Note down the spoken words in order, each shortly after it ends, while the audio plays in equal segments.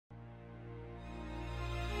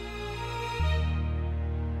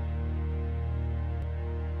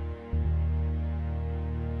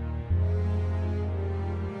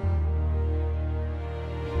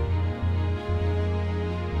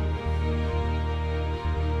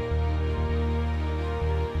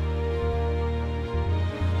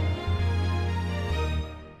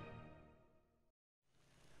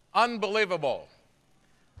unbelievable.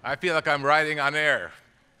 I feel like I'm riding on air.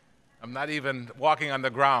 I'm not even walking on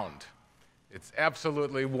the ground. It's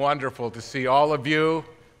absolutely wonderful to see all of you.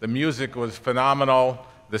 The music was phenomenal.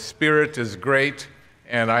 The spirit is great.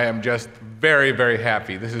 And I am just very, very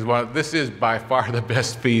happy. This is by far the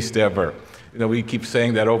best feast ever. You know, we keep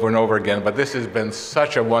saying that over and over again, but this has been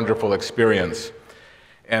such a wonderful experience.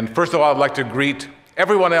 And first of all, I'd like to greet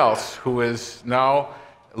everyone else who is now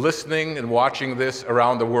listening and watching this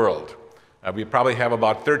around the world. We probably have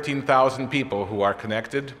about 13,000 people who are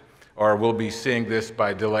connected or will be seeing this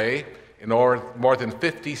by delay in more than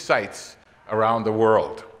 50 sites around the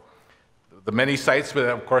world. The many sites that,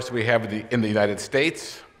 of course, we have in the United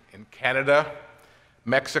States, in Canada,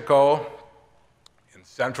 Mexico, in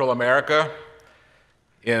Central America,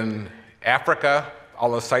 in Africa,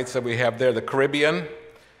 all the sites that we have there, the Caribbean,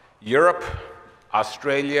 Europe,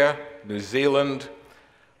 Australia, New Zealand,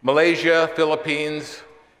 Malaysia, Philippines,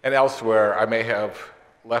 and elsewhere. I may have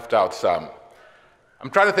left out some. I'm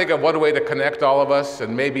trying to think of one way to connect all of us,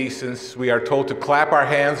 and maybe since we are told to clap our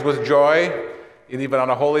hands with joy, and even on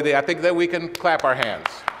a holy day, I think that we can clap our hands.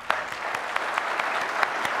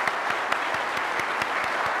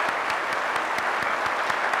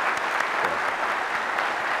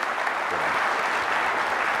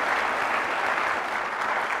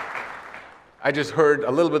 I just heard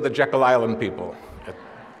a little bit of the Jekyll Island people.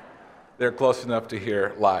 They're close enough to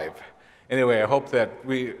hear live. Anyway, I hope that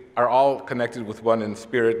we are all connected with one in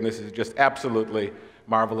spirit, and this is just absolutely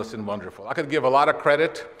marvelous and wonderful. I could give a lot of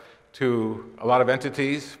credit to a lot of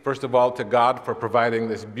entities. First of all, to God for providing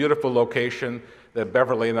this beautiful location that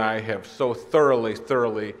Beverly and I have so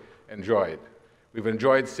thoroughly enjoyed. We've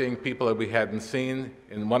enjoyed seeing people that we hadn't seen,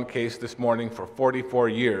 in one case this morning, for 44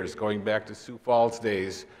 years, going back to Sioux Falls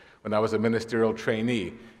days when I was a ministerial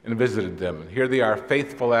trainee and visited them. And here they are,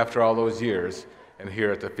 faithful after all those years, and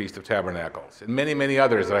here at the Feast of Tabernacles. And many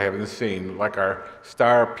others that I haven't seen, like our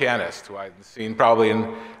star pianist, who I haven't seen probably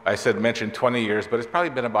in, mentioned 20 years, but it's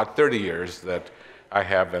probably been about 30 years that I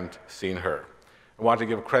haven't seen her. I want to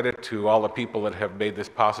give credit to all the people that have made this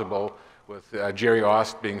possible, with Jerry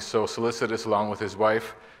Ost being so solicitous along with his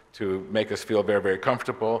wife to make us feel very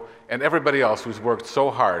comfortable, and everybody else who's worked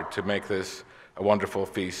so hard to make this a wonderful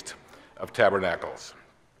Feast of Tabernacles.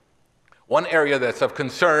 One area that's of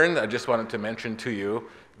concern, I just wanted to mention to you,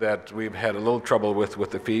 that we've had a little trouble with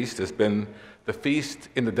the feast, has been the feast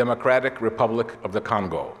in the Democratic Republic of the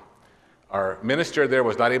Congo. Our minister there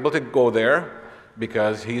was not able to go there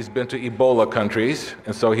because he's been to Ebola countries,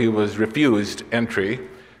 and so he was refused entry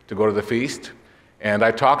to go to the feast. And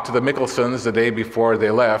I talked to the Mickelsons the day before they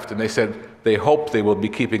left, and they said they hope they will be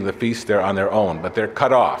keeping the feast there on their own, but they're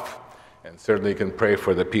cut off. And certainly can pray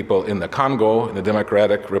for the people in the Congo, in the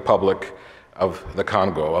Democratic Republic of the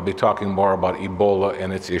Congo. I'll be talking more about Ebola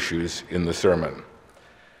and its issues in the sermon.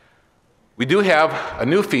 We do have a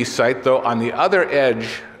new feast site, though, on the other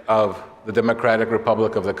edge of the Democratic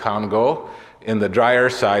Republic of the Congo, in the drier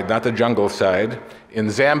side, not the jungle side, in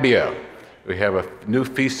Zambia. We have a new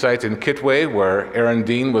feast site in Kitwe, where Aaron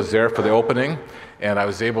Dean was there for the opening, and I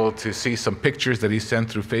was able to see some pictures that he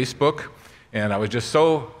sent through Facebook, and I was just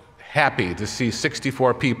so happy to see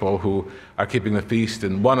 64 people who are keeping the feast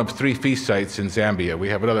in one of 3 feast sites in Zambia. We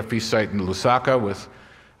have another feast site in Lusaka with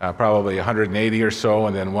probably 180 or so,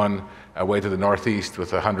 and then one way to the northeast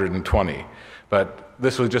with 120. But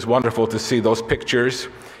this was just wonderful to see those pictures,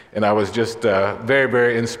 and I was just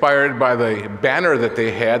very inspired by the banner that they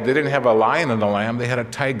had. They didn't have a lion and a lamb, they had a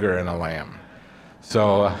tiger and a lamb.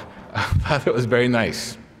 So I thought it was very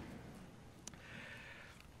nice.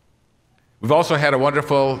 We've also had a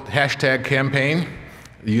wonderful hashtag campaign,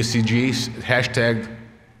 the hashtag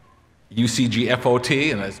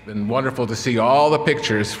UCGFOT, and it's been wonderful to see all the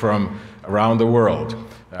pictures from around the world,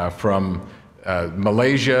 from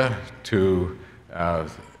Malaysia to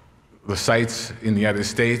the sites in the United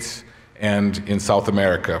States and in South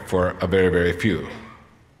America, for a very few.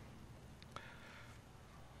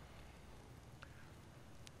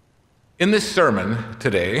 In this sermon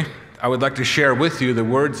today, I would like to share with you the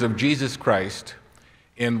words of Jesus Christ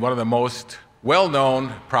in one of the most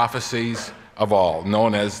well-known prophecies of all,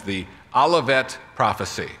 known as the Olivet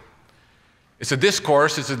Prophecy. It's a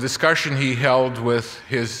discourse, it's a discussion he held with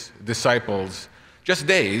his disciples just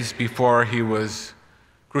days before he was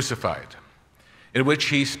crucified, in which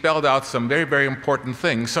he spelled out some very important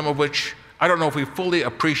things, some of which I don't know if we fully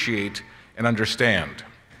appreciate and understand.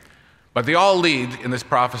 But they all lead in this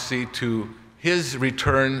prophecy to his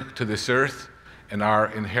return to this earth and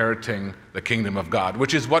our inheriting the kingdom of God,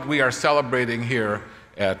 which is what we are celebrating here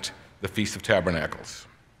at the Feast of Tabernacles.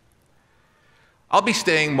 I'll be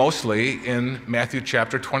staying mostly in Matthew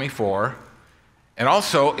chapter 24 and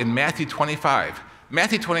also in Matthew 25.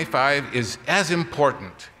 Matthew 25 is as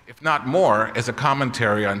important, if not more, as a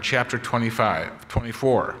commentary on chapter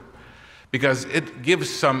 24, because it gives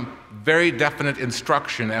some very definite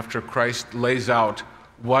instruction after Christ lays out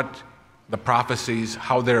what the prophecies,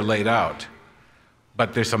 how they're laid out.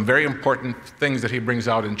 But there's some very important things that he brings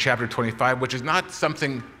out in chapter 25, which is not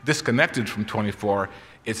something disconnected from 24.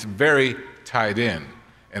 It's very tied in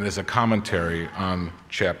and is a commentary on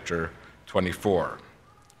chapter 24.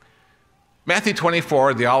 Matthew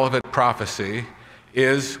 24, the Olivet Prophecy,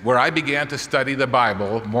 is where I began to study the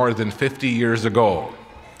Bible more than 50 years ago.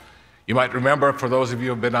 You might remember, for those of you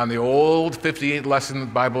who have been on the old 58-lesson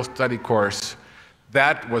Bible study course,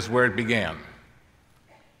 that was where it began,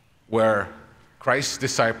 where Christ's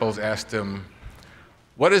disciples asked him,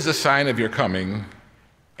 "What is the sign of your coming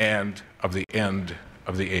and of the end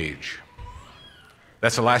of the age?"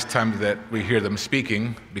 That's the last time that we hear them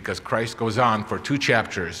speaking, because Christ goes on for 2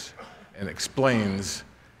 chapters and explains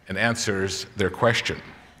and answers their question.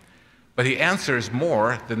 But he answers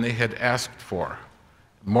more than they had asked for,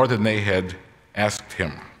 more than they had asked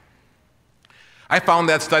him. I found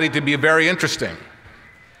that study to be very interesting.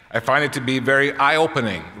 I find it to be very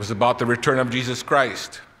eye-opening. It was about the return of Jesus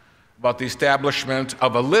Christ, about the establishment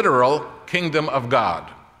of a literal kingdom of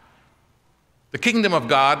God. The kingdom of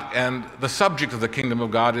God and the subject of the kingdom of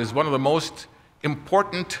God is one of the most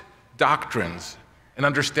important doctrines and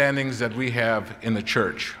understandings that we have in the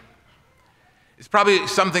church. It's probably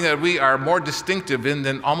something that we are more distinctive in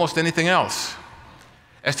than almost anything else,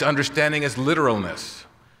 as to understanding its literalness,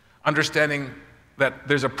 understanding that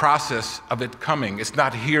there's a process of it coming. It's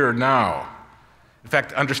not here now. In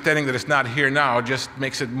fact, understanding that it's not here now just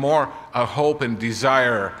makes it more a hope and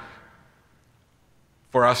desire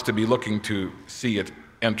for us to be looking to see it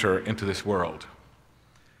enter into this world.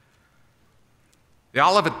 The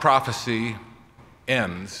Olivet Prophecy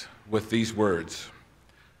ends with these words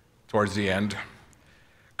towards the end: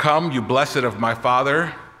 "Come, you blessed of my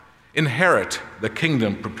Father, inherit the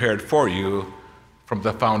kingdom prepared for you from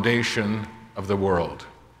the foundation of the world."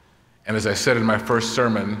 And as I said in my first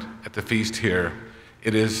sermon at the feast here,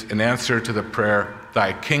 it is an answer to the prayer,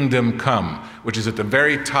 "Thy kingdom come," which is at the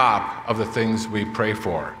very top of the things we pray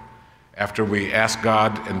for. After we ask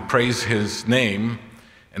God and praise his name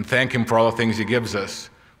and thank him for all the things he gives us,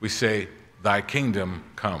 we say, "Thy kingdom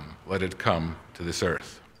come, let it come to this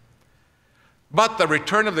earth." But the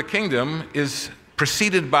return of the kingdom is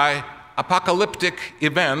preceded by apocalyptic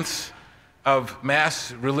events of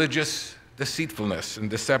mass religious deceitfulness and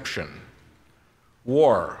deception,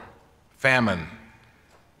 war, famine,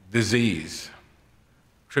 disease,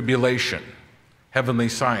 tribulation, heavenly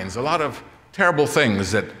signs, a lot of terrible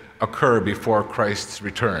things that occur before Christ's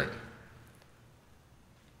return.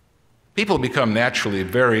 People become naturally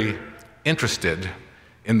very interested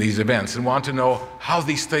in these events and want to know how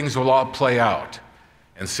these things will all play out.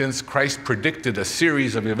 And since Christ predicted a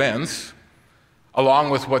series of events, along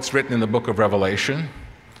with what's written in the book of Revelation,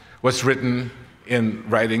 what's written in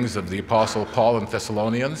writings of the Apostle Paul and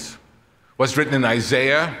Thessalonians, what's written in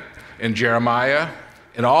Isaiah and Jeremiah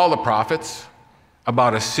and all the prophets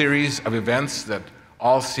about a series of events that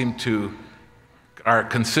all are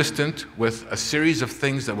consistent with a series of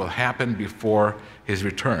things that will happen before his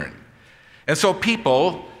return. And so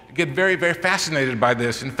people get very, very fascinated by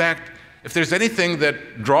this. In fact, if there's anything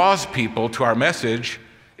that draws people to our message,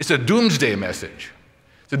 it's a doomsday message.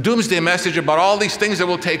 It's a doomsday message about all these things that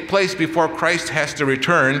will take place before Christ has to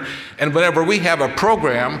return. And whenever we have a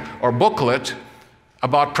program or booklet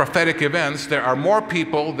about prophetic events, there are more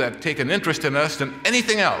people that take an interest in us than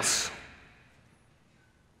anything else,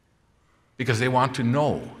 because they want to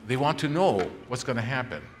know. They want to know what's going to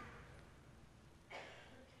happen.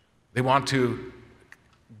 They want to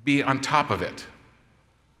be on top of it.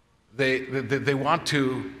 They want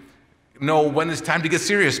to know when it's time to get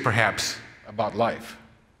serious, perhaps, about life.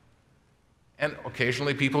 And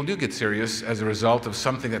occasionally people do get serious as a result of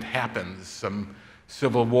something that happens, some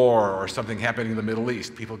civil war or something happening in the Middle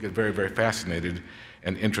East. People get very, very fascinated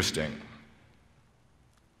and interesting.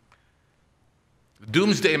 The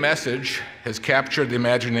doomsday message has captured the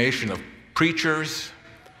imagination of preachers,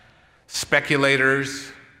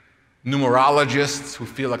 speculators, numerologists who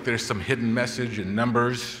feel like there's some hidden message in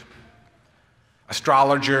numbers,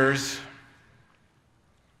 astrologers,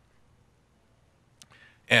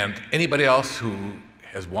 and anybody else who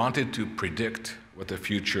has wanted to predict what the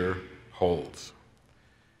future holds.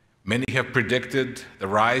 Many have predicted the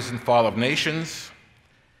rise and fall of nations,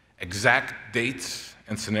 exact dates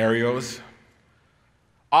and scenarios,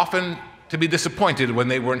 often to be disappointed when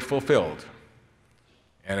they weren't fulfilled.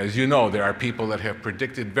 And as you know, there are people that have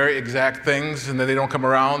predicted very exact things, and then they don't come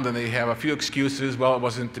around, and they have a few excuses. Well, it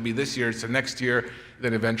wasn't to be this year, it's the next year.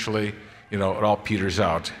 Then eventually, it all peters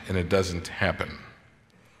out, and it doesn't happen.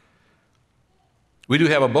 We do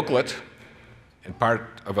have a booklet, and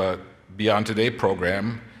part of a Beyond Today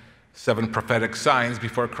program, 7 Prophetic Signs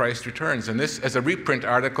Before Christ Returns. And this, as a reprint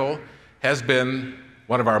article, has been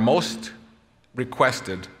one of our most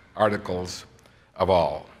requested articles of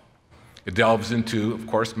all. It delves into, of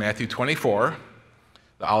course, Matthew 24,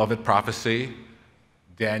 the Olivet Prophecy,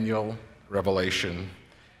 Daniel, Revelation,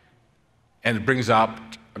 and it brings up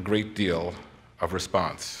a great deal of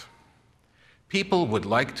response. People would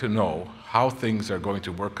like to know how things are going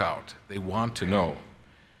to work out. They want to know.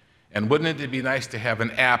 And wouldn't it be nice to have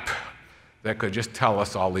an app that could just tell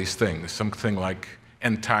us all these things, something like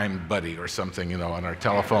End Time Buddy or something, on our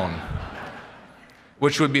telephone,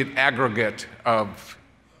 which would be an aggregate of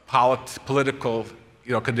political,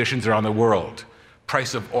 conditions around the world,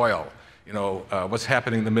 price of oil, what's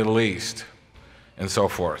happening in the Middle East, and so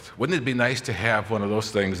forth. Wouldn't it be nice to have one of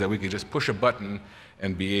those things that we could just push a button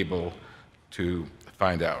and be able to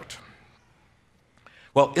find out?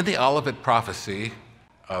 Well, in the Olivet Prophecy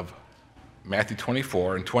of Matthew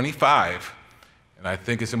 24 and 25, and I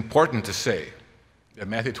think it's important to say that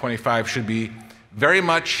Matthew 25 should be very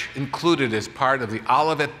much included as part of the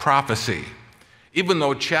Olivet Prophecy, even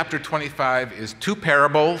though chapter 25 is 2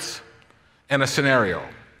 parables and a scenario,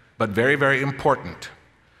 but very, very important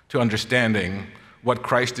to understanding what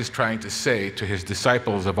Christ is trying to say to his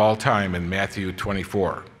disciples of all time in Matthew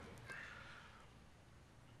 24.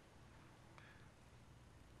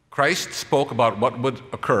 Christ spoke about what would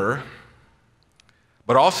occur,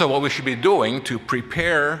 but also what we should be doing to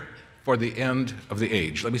prepare for the end of the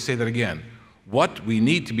age. Let me say that again. What we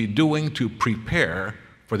need to be doing to prepare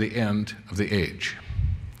for the end of the age.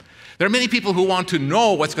 There are many people who want to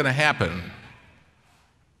know what's going to happen,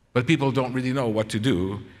 but people don't really know what to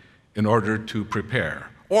do in order to prepare.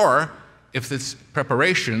 Or, if it's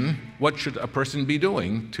preparation, what should a person be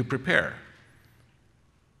doing to prepare?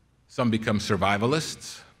 Some become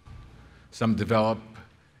survivalists. Some develop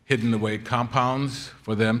hidden away compounds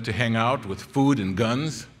for them to hang out with food and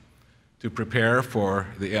guns to prepare for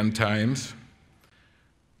the end times.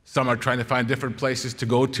 Some are trying to find different places to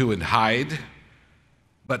go to and hide.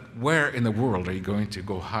 But where in the world are you going to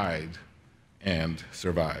go hide and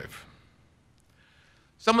survive?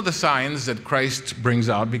 Some of the signs that Christ brings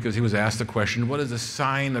out, because he was asked the question, what is the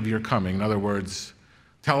sign of your coming? In other words,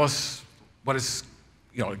 tell us what is,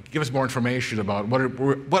 give us more information about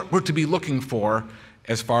what we're to be looking for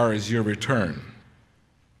as far as your return.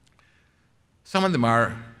 Some of them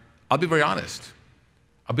are, I'll be very honest,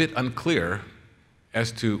 a bit unclear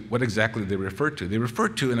as to what exactly they refer to. They refer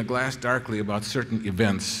to in a glass darkly about certain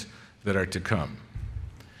events that are to come.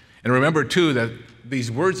 And remember, too, that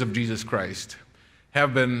these words of Jesus Christ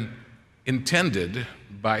have been intended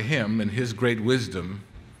by him in his great wisdom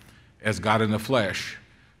as God in the flesh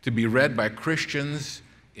to be read by Christians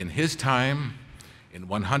in his time, in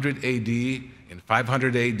 100 AD, in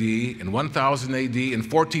 500 AD, in 1000 AD, in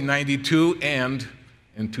 1492, and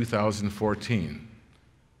in 2014.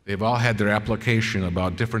 They've all had their application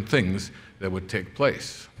about different things that would take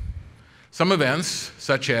place. Some events,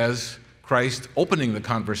 such as Christ opening the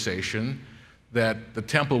conversation that the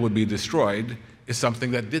temple would be destroyed, is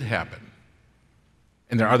something that did happen.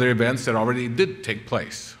 And there are other events that already did take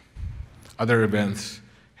place. Other events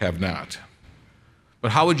have not.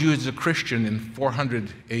 But how would you, as a Christian in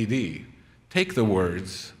 400 AD, take the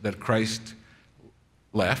words that Christ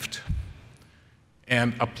left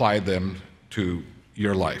and apply them to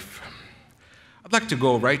your life? I'd like to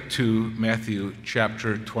go right to Matthew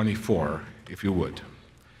chapter 24, if you would.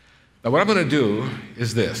 Now, what I'm going to do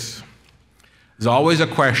is this. There's always a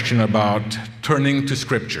question about turning to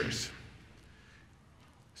scriptures.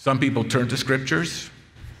 Some people turn to scriptures,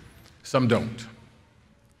 some don't.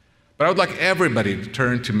 But I would like everybody to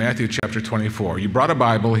turn to Matthew chapter 24. You brought a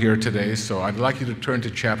Bible here today, so I'd like you to turn to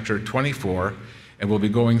chapter 24, and we'll be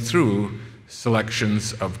going through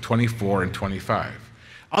selections of 24 and 25.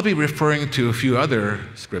 I'll be referring to a few other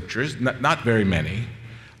scriptures, not very many.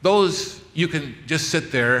 Those, you can just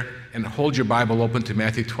sit there and hold your Bible open to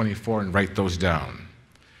Matthew 24 and write those down.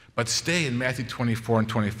 But stay in Matthew 24 and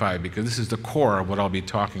 25, because this is the core of what I'll be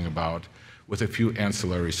talking about, with a few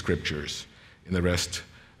ancillary scriptures in the rest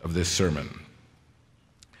of this sermon.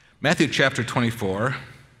 Matthew chapter 24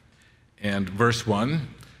 and verse 1,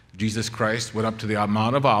 Jesus Christ went up to the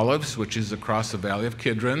Mount of Olives, which is across the valley of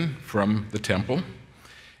Kidron from the temple.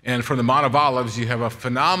 And from the Mount of Olives, you have a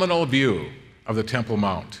phenomenal view of the Temple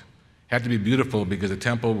Mount. It had to be beautiful because the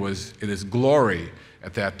temple was in its glory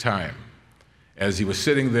at that time, as he was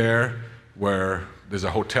sitting there where there's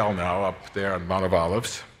a hotel now up there on Mount of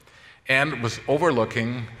Olives, and was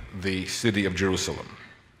overlooking the city of Jerusalem.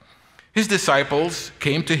 His disciples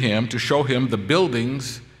came to him to show him the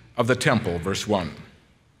buildings of the temple, verse 1.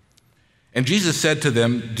 And Jesus said to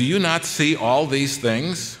them, "Do you not see all these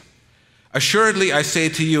things? Assuredly, I say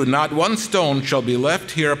to you, not one stone shall be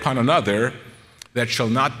left here upon another that shall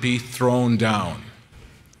not be thrown down."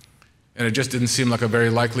 And it just didn't seem like a very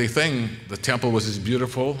likely thing. The temple was as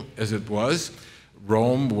beautiful as it was.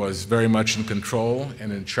 Rome was very much in control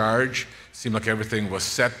and in charge. It seemed like everything was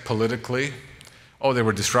set politically. Oh, there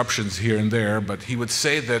were disruptions here and there, but he would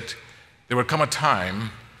say that there would come a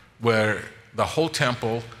time where the whole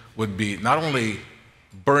temple would be not only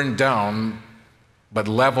burned down, but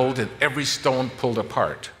leveled and every stone pulled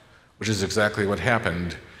apart, which is exactly what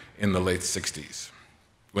happened in the late 60s,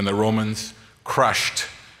 when the Romans crushed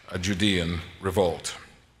a Judean revolt.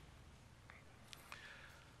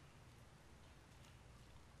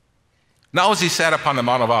 Now, as he sat upon the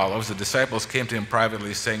Mount of Olives, the disciples came to him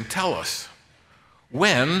privately, saying, "Tell us,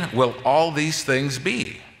 when will all these things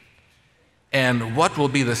be? And what will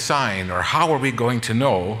be the sign, or how are we going to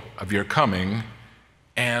know of your coming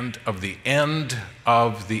and of the end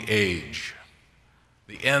of the age?"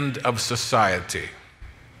 The end of society.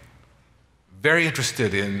 Very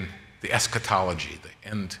interested in the eschatology, the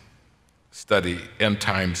end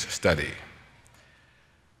times study.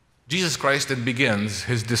 Jesus Christ then begins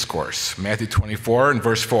his discourse, Matthew 24 and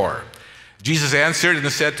verse 4. Jesus answered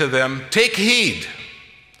and said to them, "Take heed."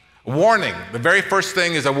 A warning. The very first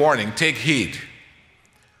thing is a warning. Take heed.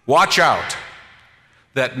 Watch out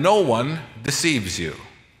that no one deceives you.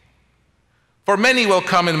 For many will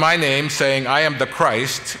come in my name, saying, "I am the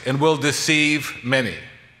Christ," and will deceive many.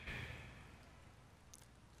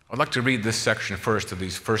 I'd like to read this section first of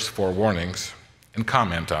these first four warnings and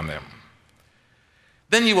comment on them.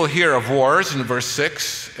 "Then you will hear of wars," in verse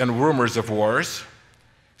 6, "and rumors of wars.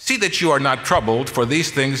 See that you are not troubled, for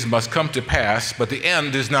these things must come to pass, but the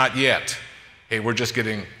end is not yet." Hey, we're just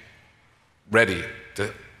getting ready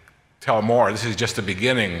to tell more. This is just the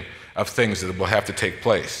beginning of things that will have to take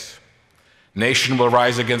place. "Nation will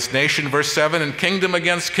rise against nation," verse 7, "and kingdom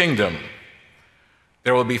against kingdom.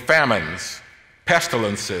 There will be famines,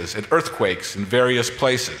 pestilences, and earthquakes in various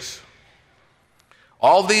places.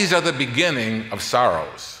 All these are the beginning of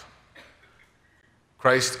sorrows."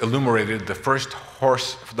 Christ enumerated the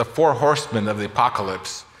four horsemen of the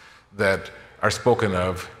apocalypse that are spoken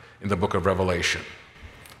of in the book of Revelation.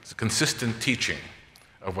 It's a consistent teaching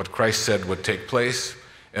of what Christ said would take place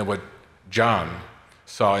and what John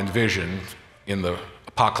saw in vision in the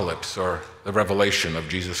apocalypse or the revelation of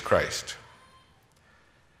Jesus Christ.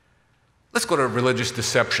 Let's go to religious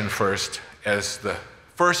deception first as the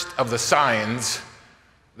first of the signs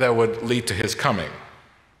that would lead to his coming.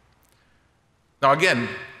 Now again,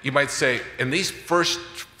 you might say, in these first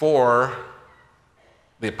four,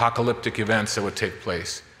 the apocalyptic events that would take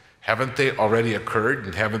place, haven't they already occurred,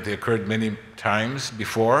 and haven't they occurred many times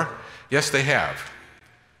before? Yes, they have.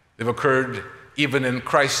 They've occurred even in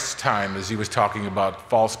Christ's time, as he was talking about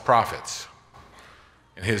false prophets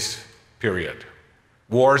in his period.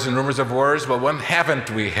 Wars and rumors of wars, well, when haven't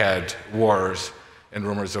we had wars and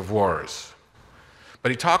rumors of wars? But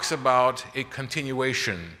he talks about a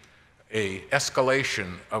continuation, a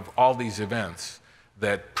escalation of all these events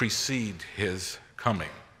that precede his coming.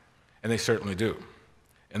 And they certainly do.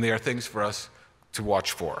 And they are things for us to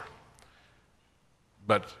watch for,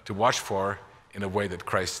 but to watch for in a way that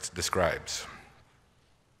Christ describes.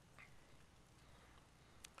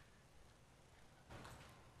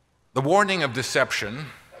 The warning of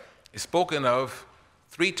deception is spoken of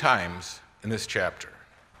 3 times in this chapter.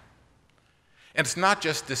 And it's not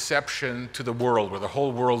just deception to the world, where the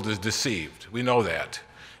whole world is deceived. We know that.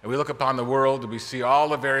 And we look upon the world and we see all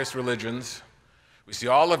the various religions, we see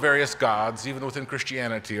all the various gods, even within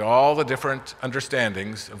Christianity, all the different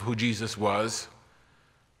understandings of who Jesus was.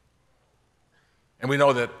 And we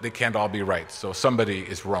know that they can't all be right, so somebody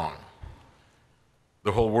is wrong.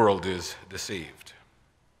 The whole world is deceived.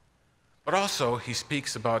 But also, he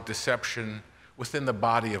speaks about deception within the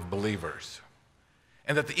body of believers,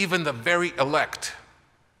 and that even the very elect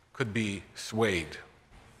could be swayed.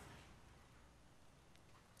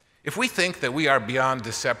 If we think that we are beyond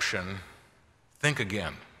deception, think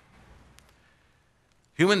again.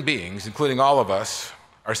 Human beings, including all of us,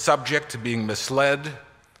 are subject to being misled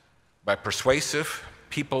by persuasive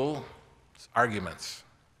people's arguments,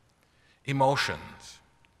 emotions,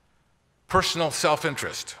 personal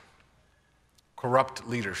self-interest, corrupt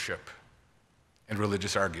leadership, and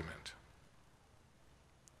religious argument.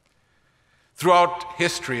 Throughout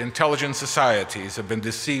history, intelligent societies have been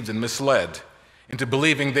deceived and misled into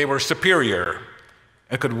believing they were superior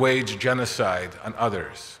and could wage genocide on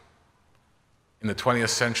others. In the 20th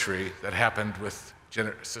century, that happened with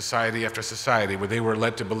society after society, where they were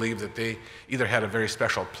led to believe that they either had a very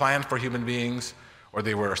special plan for human beings or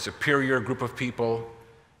they were a superior group of people,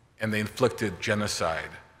 and they inflicted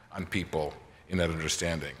genocide on people in that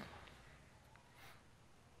understanding.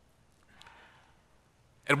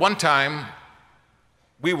 At one time,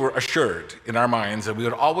 we were assured in our minds that we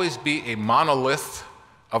would always be a monolith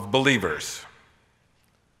of believers.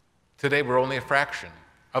 Today, we're only a fraction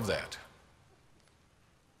of that.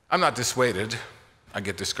 I'm not dissuaded. I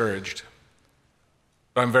get discouraged.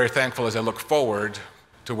 But I'm very thankful as I look forward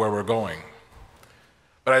to where we're going.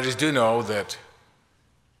 But I just do know that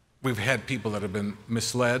we've had people that have been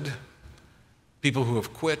misled, people who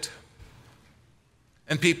have quit,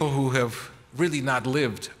 and people who have really not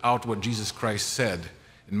lived out what Jesus Christ said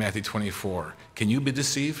in Matthew 24. Can you be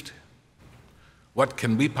deceived? What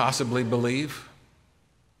can we possibly believe?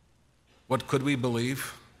 What could we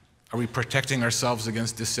believe? Are we protecting ourselves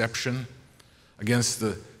against deception, against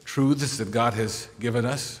the truths that God has given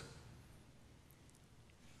us?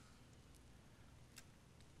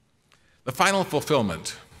 The final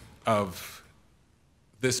fulfillment of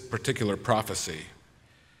this particular prophecy,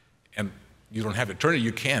 and you don't have to turn it,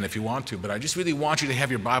 you can if you want to, but I just really want you to have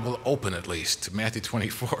your Bible open at least to Matthew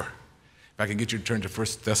 24. If I can get you to turn to 1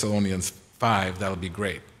 Thessalonians 5, that'll be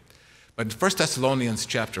great. But in 1 Thessalonians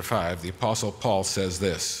chapter 5, the Apostle Paul says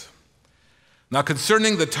this: "Now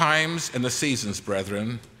concerning the times and the seasons,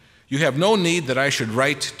 brethren, you have no need that I should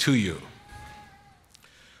write to you.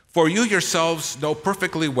 For you yourselves know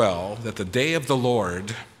perfectly well that the day of the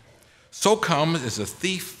Lord so comes as a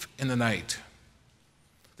thief in the night."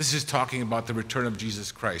 This is talking about the return of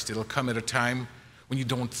Jesus Christ. It'll come at a time when you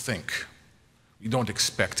don't think, you don't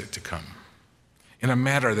expect it to come, in a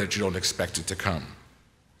manner that you don't expect it to come.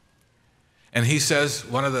 And he says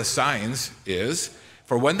one of the signs is,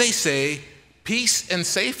 for when they say peace and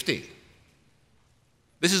safety,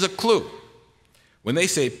 this is a clue. When they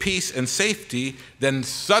say peace and safety, then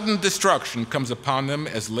sudden destruction comes upon them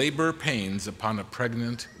as labor pains upon a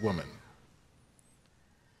pregnant woman.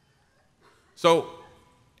 So,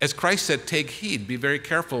 as Christ said, take heed, be very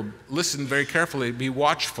careful, listen very carefully, be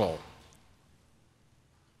watchful.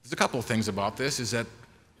 There's a couple of things about this, is that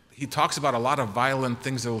he talks about a lot of violent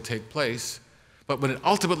things that will take place, but when it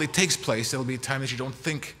ultimately takes place, there'll be a time that you don't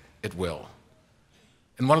think it will.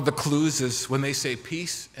 And one of the clues is when they say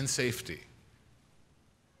peace and safety.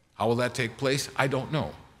 How will that take place? I don't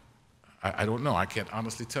know. I don't know. I can't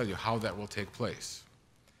honestly tell you how that will take place.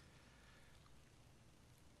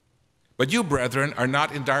 But you, brethren, are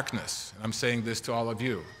not in darkness. And I'm saying this to all of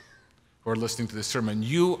you who are listening to this sermon.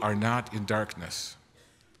 You are not in darkness.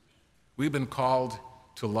 We've been called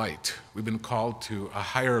to light. We've been called to a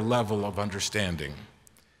higher level of understanding,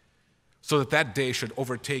 so that that day should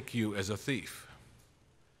overtake you as a thief.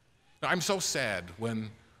 Now, I'm so sad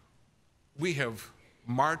when we have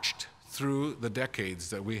marched through the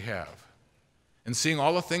decades that we have and seeing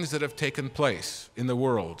all the things that have taken place in the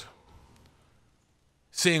world,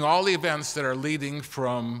 seeing all the events that are leading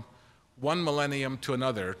from one millennium to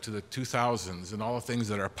another, to the 2000s, and all the things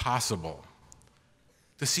that are possible,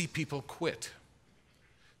 to see people quit,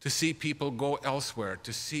 to see people go elsewhere,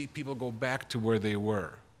 to see people go back to where they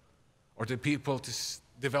were, or to people to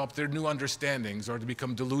develop their new understandings or to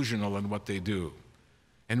become delusional in what they do,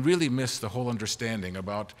 and really miss the whole understanding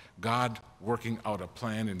about God working out a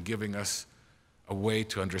plan and giving us a way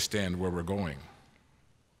to understand where we're going.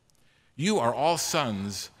 You are all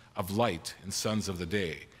sons of light and sons of the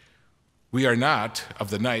day. We are not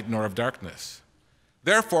of the night nor of darkness.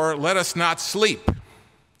 Therefore, let us not sleep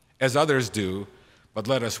as others do, but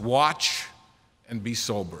let us watch and be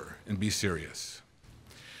sober and be serious.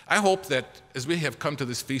 I hope that as we have come to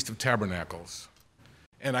this Feast of Tabernacles,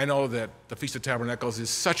 and I know that the Feast of Tabernacles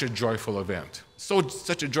is such a joyful event,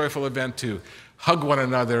 such a joyful event to hug one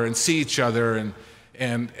another and see each other and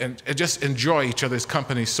just enjoy each other's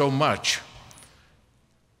company so much.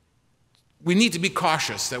 We need to be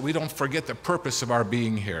cautious that we don't forget the purpose of our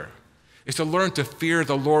being here. It's to learn to fear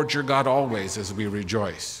the Lord your God always as we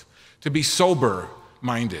rejoice, to be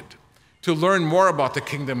sober-minded, to learn more about the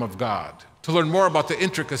kingdom of God, to learn more about the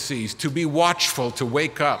intricacies, to be watchful, to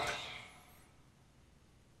wake up.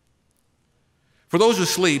 For those who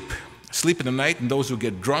sleep in the night, and those who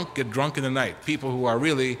get drunk in the night, people who are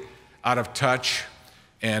really out of touch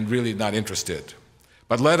and really not interested.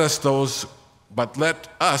 But let us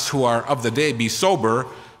who are of the day be sober,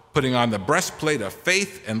 putting on the breastplate of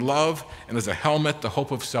faith and love, and as a helmet, the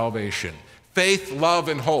hope of salvation. faith, love,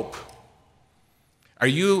 and hope. Are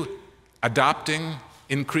you adopting,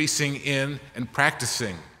 increasing in, and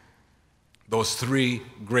practicing those three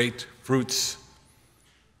great fruits,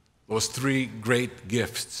 those three great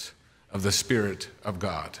gifts of the Spirit of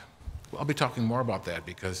God? Well, I'll be talking more about that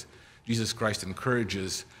because Jesus Christ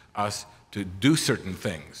encourages us to do certain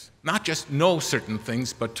things. Not just know certain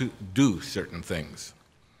things, but to do certain things.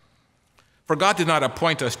 For God did not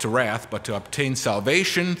appoint us to wrath, but to obtain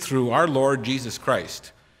salvation through our Lord Jesus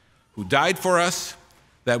Christ, who died for us,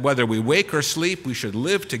 that whether we wake or sleep, we should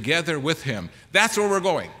live together with him. That's where we're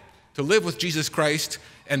going, to live with Jesus Christ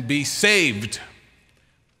and be saved,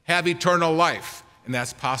 have eternal life. And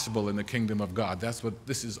that's possible in the kingdom of God. That's what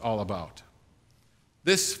this is all about.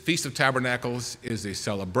 This Feast of Tabernacles is a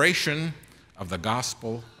celebration of the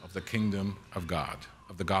gospel of the kingdom of God,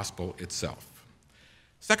 of the gospel itself.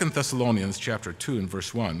 2 Thessalonians chapter 2 and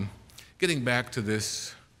verse 1, getting back to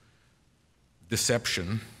this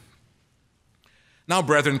deception. Now,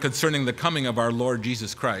 brethren, concerning the coming of our Lord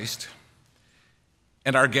Jesus Christ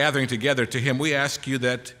and our gathering together to him, we ask you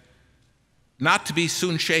that not to be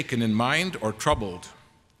soon shaken in mind or troubled,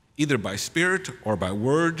 either by spirit or by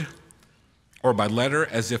word or by letter,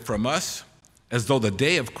 as if from us, as though the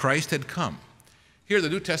day of Christ had come. Here, the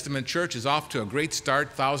New Testament church is off to a great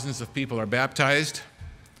start. Thousands of people are baptized,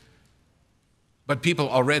 but people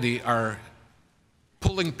already are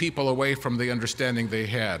pulling people away from the understanding they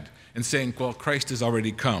had and saying, well, Christ has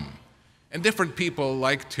already come. And different people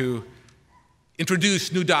like to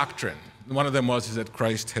introduce new doctrine. One of them was that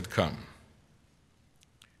Christ had come.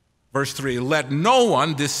 Verse 3, let no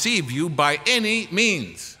one deceive you by any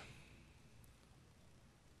means.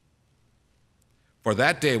 For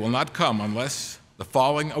that day will not come unless the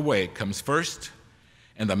falling away comes first,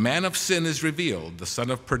 and the man of sin is revealed, the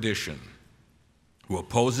son of perdition, who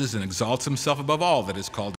opposes and exalts himself above all that is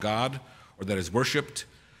called God or that is worshipped,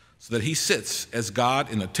 so that he sits as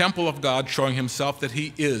God in the temple of God, showing himself that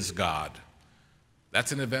he is God.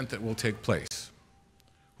 That's an event that will take place.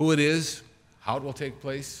 Who it is, how it will take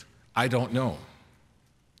place, I don't know.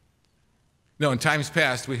 No, in times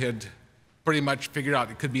past, we had pretty much figured out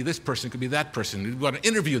it could be this person, it could be that person. We want to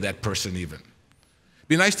interview that person even. It'd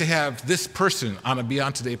be nice to have this person on a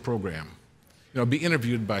Beyond Today program, be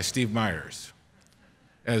interviewed by Steve Myers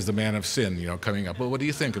as the man of sin, coming up. Well, what do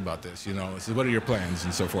you think about this? What are your plans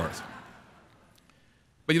and so forth?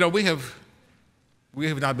 But, we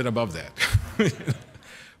have not been above that.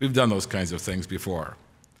 We've done those kinds of things before.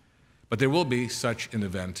 But there will be such an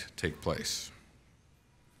event take place.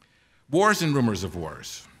 Wars and rumors of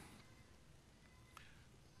wars.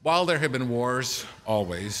 While there have been wars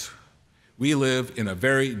always, we live in a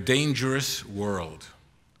very dangerous world.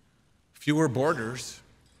 Fewer borders,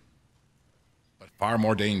 but far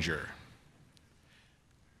more danger.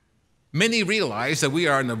 Many realize that we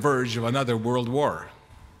are on the verge of another world war.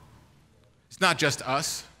 It's not just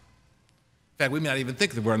us. In fact, we may not even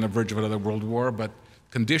think that we're on the verge of another world war, but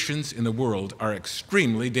conditions in the world are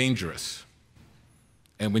extremely dangerous,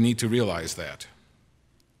 and we need to realize that.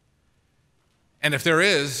 And if there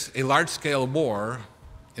is a large-scale war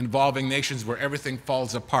involving nations where everything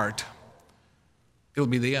falls apart, it'll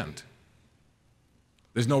be the end.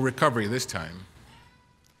 There's no recovery this time.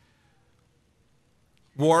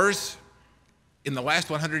 Wars in the last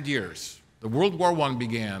 100 years, the World War I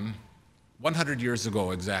began 100 years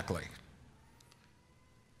ago exactly.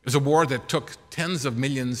 It was a war that took tens of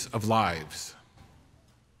millions of lives.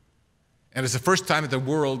 And it's the first time that the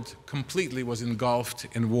world completely was engulfed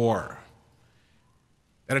in war.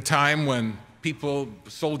 At a time when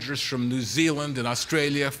soldiers from New Zealand and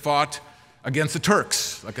Australia fought against the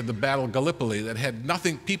Turks, like at the Battle of Gallipoli,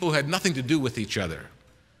 people had nothing to do with each other,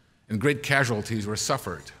 and great casualties were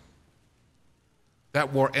suffered.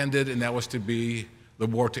 That war ended, and that was to be the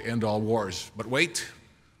war to end all wars. But wait,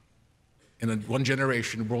 in one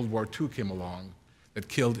generation, World War II came along that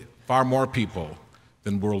killed far more people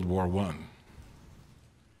than World War I.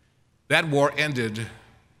 That war ended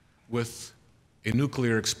with a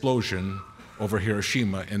nuclear explosion over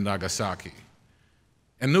Hiroshima and Nagasaki.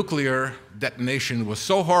 And nuclear detonation was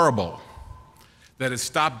so horrible that it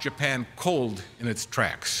stopped Japan cold in its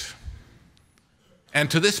tracks. And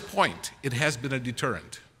to this point, it has been a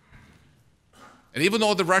deterrent. And even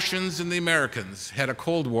though the Russians and the Americans had a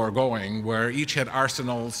Cold War going where each had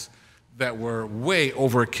arsenals that were way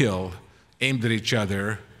overkill aimed at each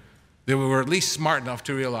other, they were at least smart enough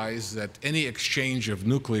to realize that any exchange of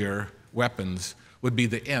nuclear weapons would be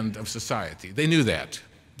the end of society. They knew that.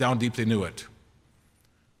 Down deep, they knew it.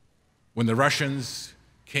 When the Russians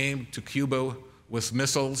came to Cuba with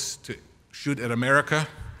missiles to shoot at America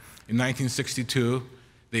in 1962,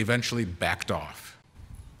 they eventually backed off.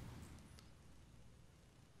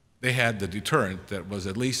 They had the deterrent that was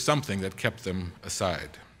at least something that kept them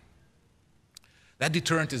aside. That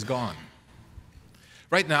deterrent is gone.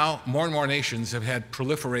 Right now, more and more nations have had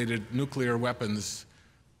proliferated nuclear weapons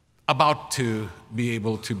about to be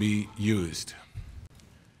able to be used.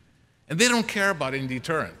 And they don't care about any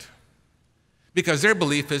deterrent, because their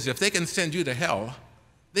belief is if they can send you to hell,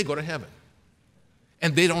 they go to heaven.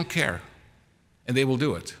 And they don't care, and they will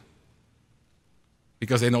do it,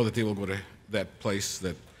 because they know that they will go to that place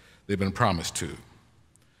that they've been promised to.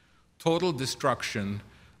 Total destruction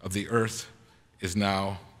of the earth is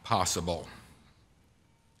now possible.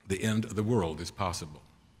 The end of the world is possible.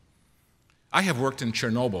 I have worked in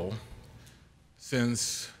Chernobyl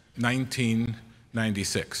since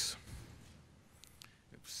 1996.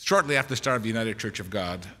 Shortly after the start of the United Church of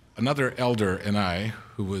God, another elder and I,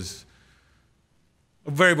 who was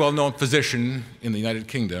a very well-known physician in the United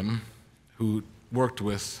Kingdom, who worked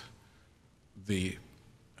with the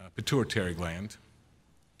pituitary gland,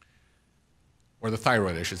 or the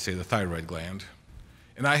thyroid, I should say, the thyroid gland,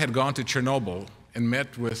 and I had gone to Chernobyl and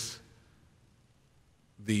met with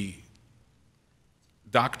the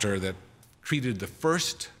doctor that treated the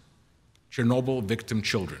first Chernobyl victim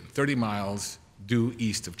children, 30 miles due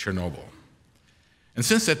east of Chernobyl. And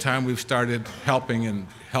since that time, we've started helping and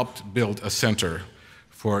helped build a center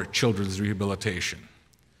for children's rehabilitation.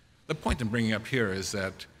 The point I'm bringing up here is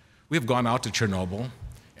that we've gone out to Chernobyl,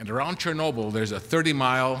 and around Chernobyl, there's a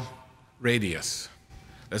 30-mile radius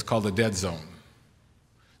that's called the dead zone.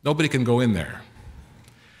 Nobody can go in there.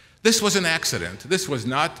 This was an accident. This was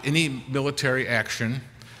not any military action.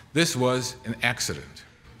 This was an accident.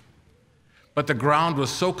 But the ground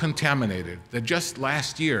was so contaminated that just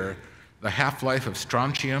last year, the half-life of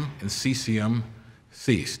strontium and cesium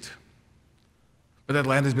ceased. But that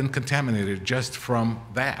land has been contaminated just from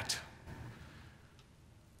that.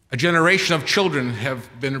 A generation of children have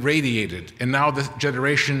been radiated, and now the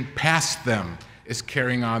generation past them is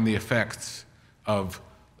carrying on the effects of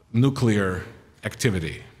nuclear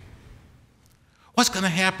activity. What's going to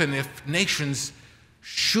happen if nations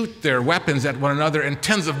shoot their weapons at one another and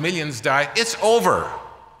tens of millions die? It's over.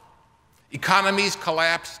 Economies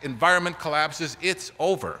collapse, environment collapses, it's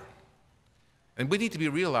over. And we need to be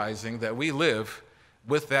realizing that we live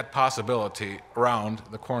with that possibility around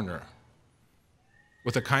the corner,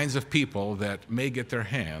 with the kinds of people that may get their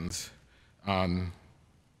hands on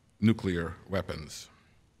nuclear weapons.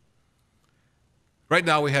 Right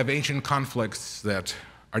now, we have ancient conflicts that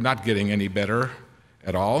are not getting any better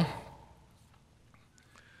at all.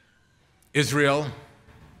 Israel,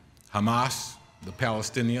 Hamas, the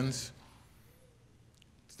Palestinians,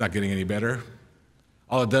 it's not getting any better.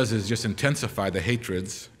 All it does is just intensify the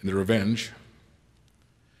hatreds and the revenge.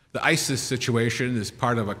 The ISIS situation is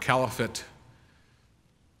part of a caliphate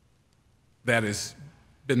that has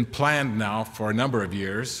been planned now for a number of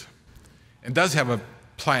years, and does have a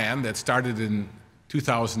plan that started in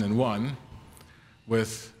 2001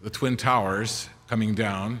 with the Twin Towers coming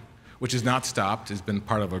down, which has not stopped, has been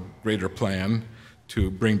part of a greater plan to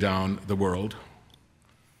bring down the world,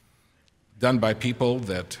 done by people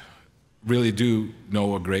that really do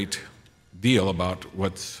know a great deal about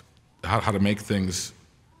how to make things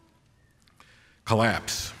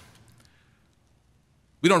collapse.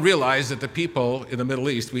 We don't realize that the people in the Middle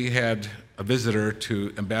East, we had a visitor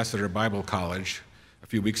to Ambassador Bible College a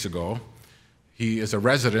few weeks ago. He is a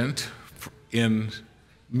resident in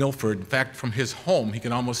Milford. In fact, from his home, he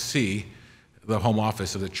can almost see the home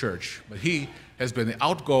office of the church. But he has been the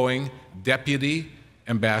outgoing deputy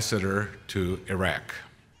ambassador to Iraq.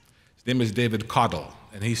 His name is David Caudle,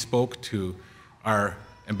 and he spoke to our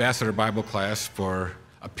Ambassador Bible class for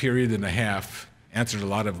a period and a half, answered a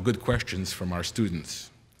lot of good questions from our students.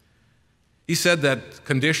 He said that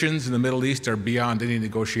conditions in the Middle East are beyond any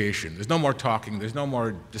negotiation. There's no more talking, there's no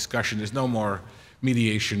more discussion, there's no more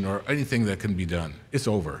mediation or anything that can be done. It's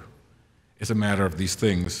over. It's a matter of these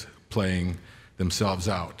things playing themselves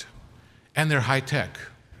out. And they're high-tech.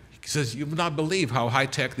 He says, you would not believe how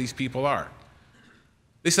high-tech these people are.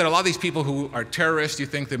 They said a lot of these people who are terrorists, you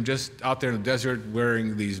think them just out there in the desert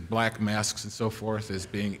wearing these black masks and so forth as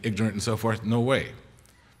being ignorant and so forth. No way.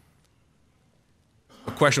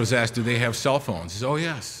 A question was asked, do they have cell phones? He said, oh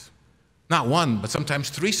yes. Not one, but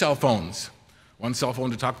sometimes 3 cell phones. One cell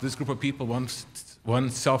phone to talk to this group of people, one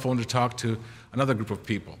cell phone to talk to another group of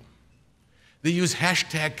people. They use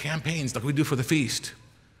hashtag campaigns like we do for the feast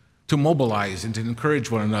to mobilize and to encourage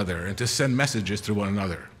one another and to send messages to one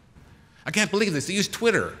another. I can't believe this. They use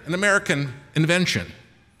Twitter, an American invention,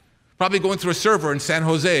 probably going through a server in San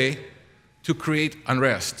Jose to create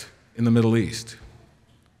unrest in the Middle East.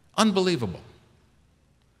 Unbelievable.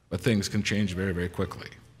 But things can change very, very quickly.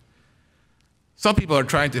 Some people are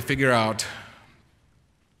trying to figure out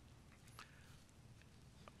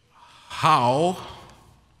how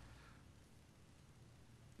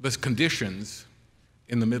the conditions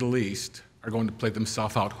in the Middle East are going to play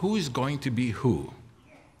themselves out. Who is going to be who?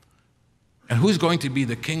 And who's going to be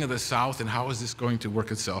the king of the South, and how is this going to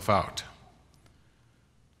work itself out?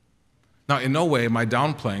 Now, in no way am I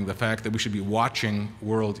downplaying the fact that we should be watching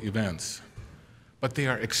world events, but they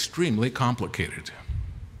are extremely complicated.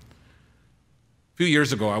 A few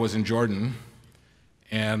years ago, I was in Jordan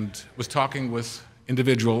and was talking with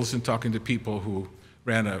individuals and talking to people who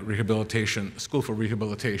ran a school for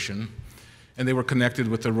rehabilitation, and they were connected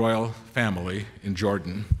with the royal family in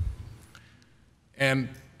Jordan. And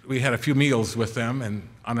we had a few meals with them, and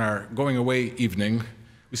on our going away evening,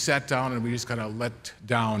 we sat down and we just kind of let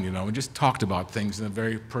down, and just talked about things in a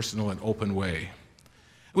very personal and open way.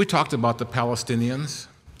 We talked about the Palestinians,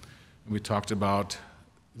 and we talked about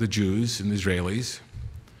the Jews and the Israelis.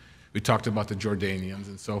 We talked about the Jordanians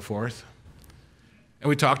and so forth. And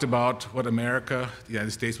we talked about what America, the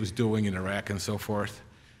United States, was doing in Iraq and so forth.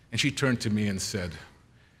 And she turned to me and said,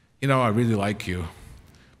 I really like you,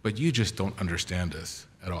 but you just don't understand us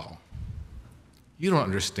at all. You don't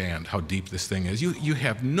understand how deep this thing is. You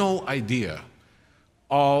have no idea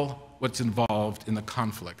all what's involved in the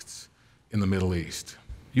conflicts in the Middle East.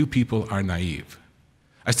 You people are naive.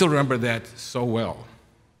 I still remember that so well.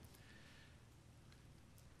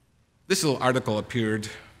 This little article appeared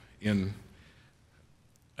in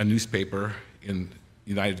a newspaper in the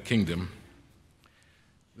United Kingdom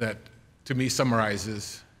that, to me,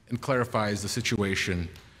 summarizes and clarifies the situation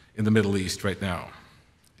in the Middle East right now,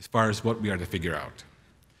 as far as what we are to figure out.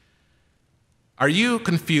 Are you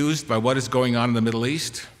confused by what is going on in the Middle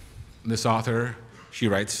East? And this author, she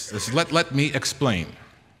writes, let me explain.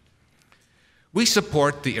 We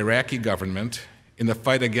support the Iraqi government in the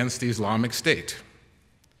fight against the Islamic State.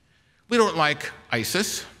 We don't like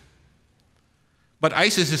ISIS, but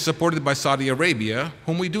ISIS is supported by Saudi Arabia,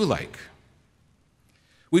 whom we do like.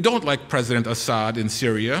 We don't like President Assad in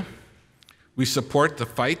Syria. We support the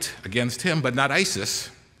fight against him, but not ISIS,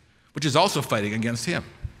 which is also fighting against him.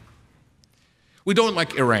 We don't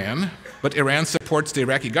like Iran, but Iran supports the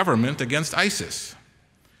Iraqi government against ISIS.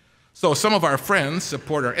 So some of our friends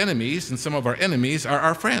support our enemies, and some of our enemies are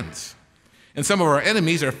our friends. And some of our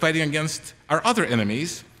enemies are fighting against our other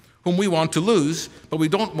enemies, whom we want to lose, but we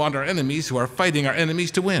don't want our enemies who are fighting our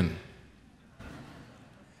enemies to win.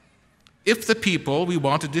 If the people we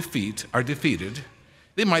want to defeat are defeated,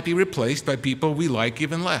 they might be replaced by people we like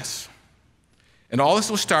even less. And all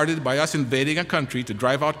this was started by us invading a country to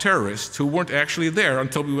drive out terrorists who weren't actually there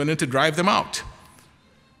until we went in to drive them out.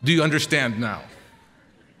 Do you understand now?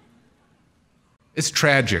 It's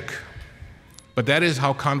tragic, but that is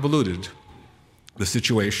how convoluted the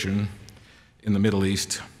situation in the Middle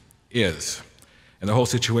East is, and the whole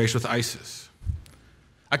situation with ISIS.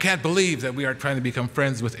 I can't believe that we are trying to become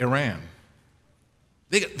friends with Iran.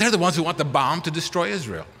 They're the ones who want the bomb to destroy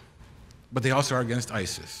Israel, but they also are against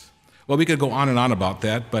ISIS. Well, we could go on and on about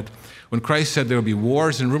that, but when Christ said there would be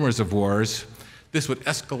wars and rumors of wars, this would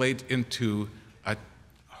escalate into a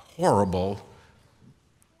horrible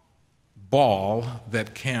ball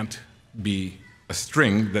that can't be, a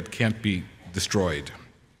string that can't be destroyed.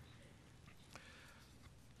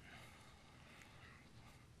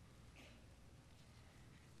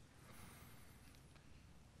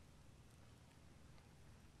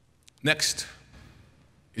 Next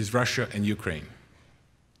is Russia and Ukraine.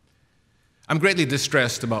 I'm greatly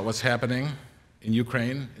distressed about what's happening in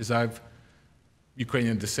Ukraine, as I've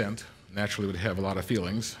Ukrainian descent, naturally would have a lot of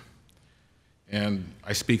feelings. And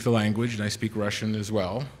I speak the language, and I speak Russian as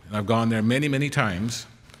well. And I've gone there many, many times,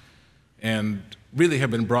 and really have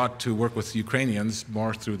been brought to work with Ukrainians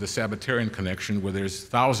more through the Sabbatarian connection, where there's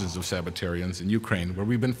thousands of Sabbatarians in Ukraine, where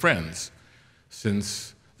we've been friends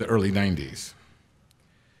since the early 90s.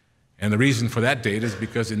 And the reason for that date is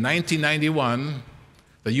because in 1991,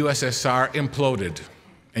 the USSR imploded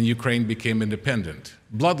and Ukraine became independent.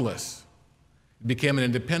 Bloodless. It became an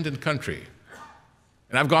independent country.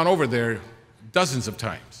 And I've gone over there dozens of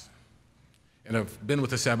times. And I've been with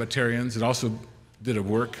the Sabbatarians and also did a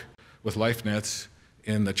work with LifeNets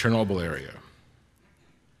in the Chernobyl area.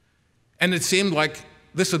 And it seemed like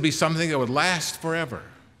this would be something that would last forever.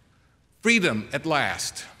 Freedom at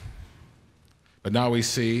last. But now we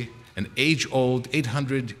see an age-old,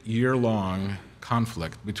 800-year-long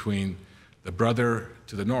conflict between the brother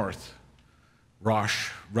to the north,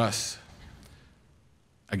 Rus,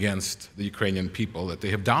 against the Ukrainian people that they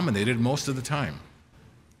have dominated most of the time.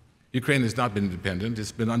 Ukraine has not been independent.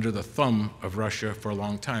 It's been under the thumb of Russia for a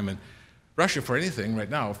long time. And Russia, for anything right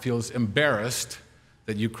now, feels embarrassed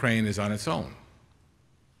that Ukraine is on its own.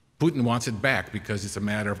 Putin wants it back because it's a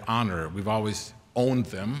matter of honor. We've always owned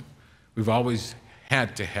them. We've always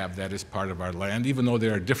had to have that as part of our land, even though they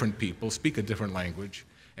are different people, speak a different language,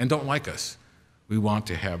 and don't like us. We want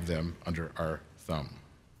to have them under our thumb.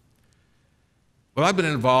 Well, I've been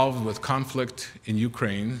involved with conflict in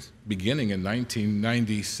Ukraine beginning in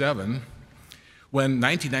 1997, when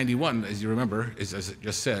 1991, as you remember, as I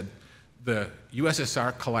just said, the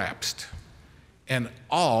USSR collapsed, and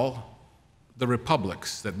all the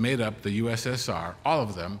republics that made up the USSR, all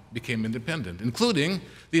of them became independent, including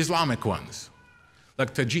the Islamic ones,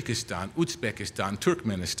 like Tajikistan, Uzbekistan,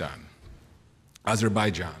 Turkmenistan,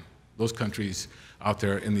 Azerbaijan, those countries out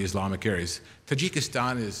there in the Islamic areas.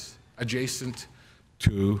 Tajikistan is adjacent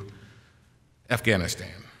to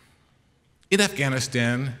Afghanistan. In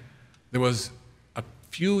Afghanistan, there was a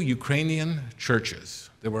few Ukrainian churches.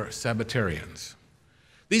 There were Sabbatarians.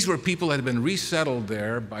 These were people that had been resettled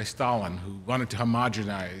there by Stalin, who wanted to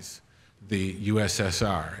homogenize the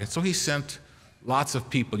USSR. And so he sent lots of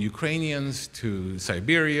people, Ukrainians to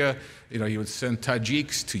Siberia. He would send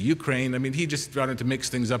Tajiks to Ukraine. I mean, he just wanted to mix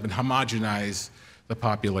things up and homogenize the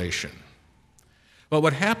population. Well,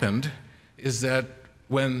 what happened is that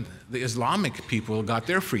when the Islamic people got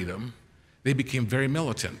their freedom, they became very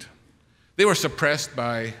militant. They were suppressed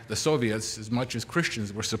by the Soviets as much as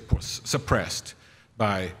Christians were suppressed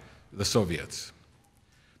by the Soviets.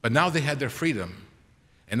 But now they had their freedom,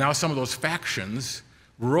 and now some of those factions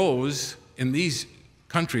rose in these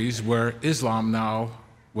countries where Islam now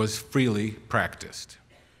was freely practiced.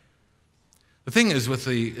 The thing is with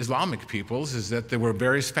the Islamic peoples is that there were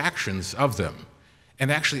various factions of them,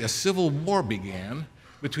 and actually a civil war began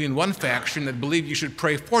between one faction that believed you should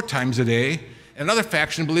pray 4 times a day, and another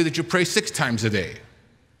faction believed that you pray 6 times a day.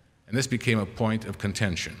 And this became a point of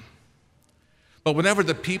contention. But whenever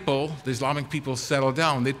the Islamic people settled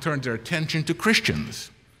down, they turned their attention to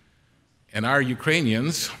Christians. And our Ukrainian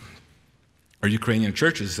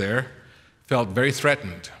churches there felt very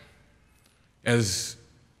threatened, as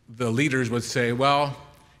the leaders would say, well,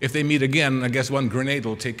 if they meet again, I guess one grenade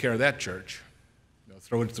will take care of that church.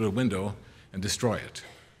 Throw it through a window and destroy it.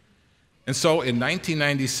 And so in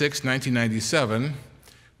 1996, 1997,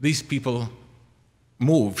 these people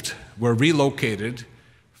were relocated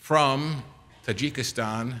from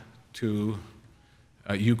Tajikistan to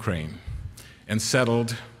Ukraine and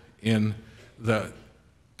settled in the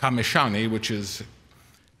Kamishani, which is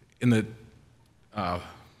in the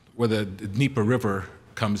where the Dnieper River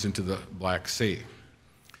comes into the Black Sea.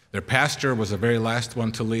 Their pastor was the very last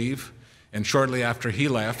one to leave, and shortly after he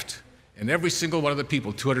left, and every single one of the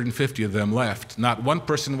people, 250 of them, left, not one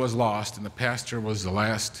person was lost, and the pastor was the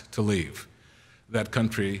last to leave. That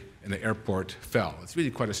country and the airport fell. It's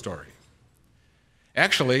really quite a story.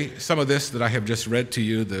 Actually, some of this that I have just read to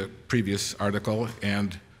you, the previous article,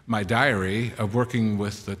 and my diary of working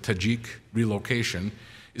with the Tajik relocation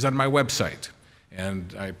is on my website.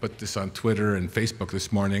 And I put this on Twitter and Facebook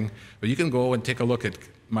this morning, but you can go and take a look at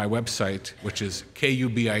my website, which is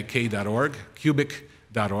kubik.org,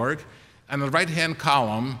 kubik.org. And on the right-hand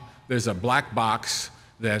column, there's a black box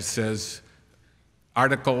that says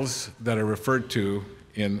articles that are referred to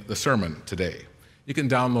in the sermon today. You can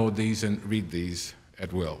download these and read these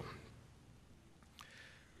at will.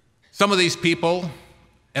 Some of these people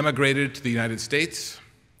emigrated to the United States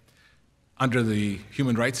under the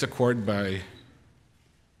Human Rights Accord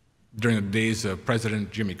during the days of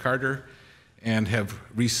President Jimmy Carter, and have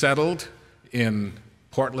resettled in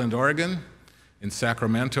Portland, Oregon, in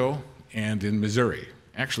Sacramento, and in Missouri.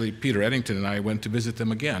 Actually, Peter Eddington and I went to visit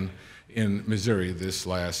them again in Missouri this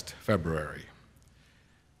last February.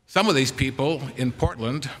 Some of these people in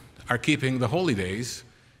Portland are keeping the holy days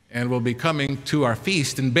and will be coming to our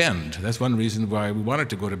feast in Bend. That's one reason why we wanted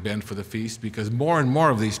to go to Bend for the feast, because more and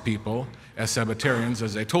more of these people, as Sabbatarians,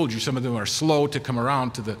 as I told you, some of them are slow to come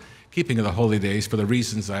around to the keeping of the holy days for the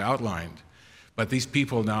reasons I outlined. But these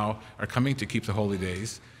people now are coming to keep the holy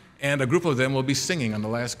days, and a group of them will be singing on the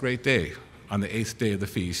last great day, on the 8th day of the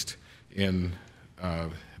feast in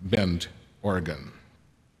Bend, Oregon.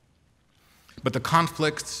 But the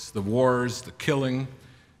conflicts, the wars, the killing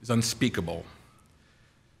is unspeakable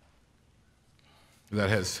that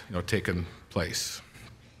has taken place.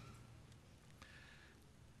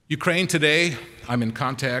 Ukraine today, I'm in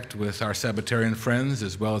contact with our Sabbatarian friends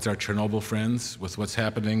as well as our Chernobyl friends with what's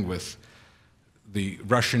happening with the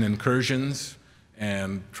Russian incursions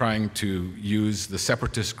and trying to use the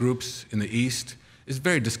separatist groups in the east is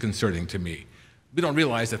very disconcerting to me. We don't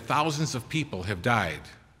realize that thousands of people have died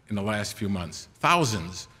in the last few months.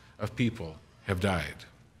 Thousands of people have died.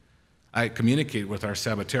 I communicate with our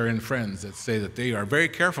Sabbatarian friends that say that they are very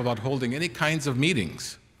careful about holding any kinds of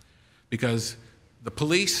meetings because the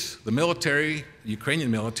police, the military, the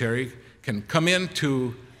Ukrainian military, can come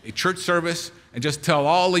into a church service and just tell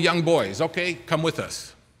all the young boys, okay, come with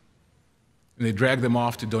us. And they drag them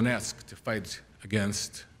off to Donetsk to fight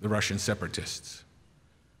against the Russian separatists.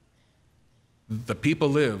 The people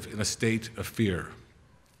live in a state of fear.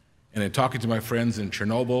 And in talking to my friends in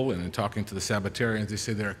Chernobyl and in talking to the Sabbatarians, they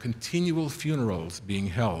say there are continual funerals being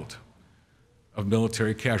held of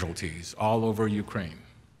military casualties all over Ukraine,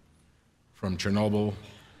 from Chernobyl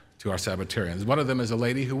to our Sabbatarians. One of them is a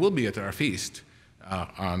lady who will be at our feast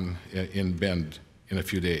in Bend in a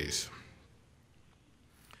few days.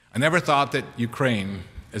 I never thought that Ukraine,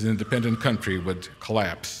 as an independent country, would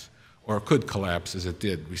collapse, or could collapse as it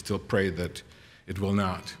did. We still pray that it will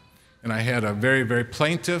not. And I had a very, very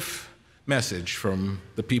plaintive message from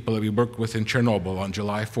the people that we worked with in Chernobyl on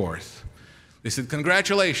July 4th. They said,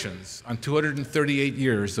 congratulations on 238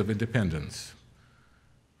 years of independence.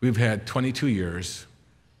 We've had 22 years,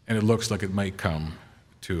 and it looks like it might come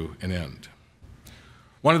to an end.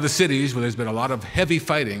 One of the cities where there's been a lot of heavy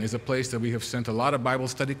fighting is a place that we have sent a lot of Bible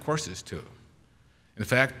study courses to. In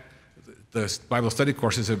fact, the Bible study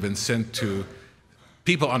courses have been sent to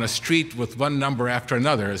people on a street with one number after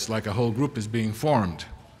another. It's like a whole group is being formed.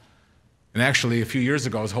 And actually, a few years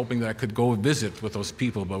ago, I was hoping that I could go visit with those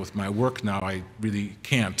people, but with my work now, I really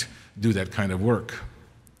can't do that kind of work.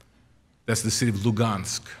 That's the city of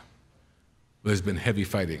Lugansk, where there's been heavy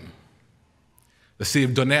fighting. The city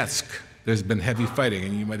of Donetsk, there's been heavy fighting,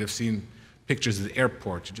 and you might have seen pictures of the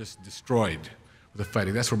airport just destroyed with the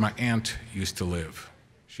fighting. That's where my aunt used to live.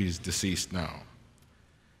 She's deceased now.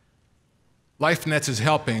 LifeNets is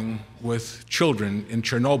helping with children in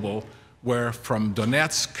Chernobyl, where from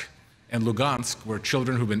Donetsk and Lugansk, where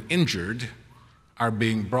children who've been injured are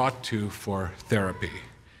being brought to for therapy.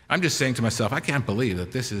 I'm just saying to myself, I can't believe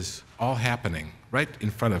that this is all happening right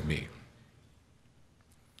in front of me.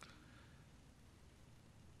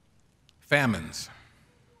 Famines.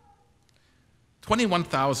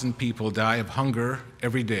 21,000 people die of hunger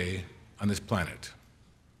every day on this planet.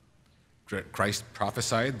 Christ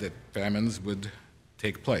prophesied that famines would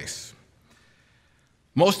take place.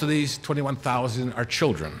 Most of these 21,000 are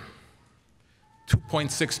children.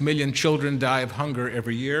 2.6 million children die of hunger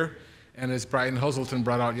every year, and as Brian Hoselton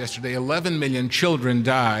brought out yesterday, 11 million children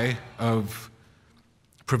die of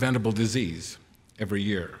preventable disease every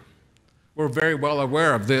year. We're very well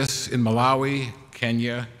aware of this in Malawi,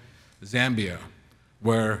 Kenya, Zambia,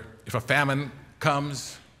 where if a famine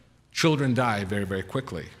comes, children die very, very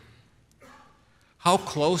quickly. How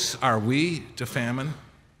close are we to famine?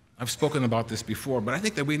 I've spoken about this before, but I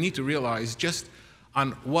think that we need to realize just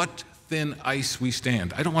on what thin ice we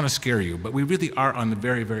stand. I don't want to scare you, but we really are on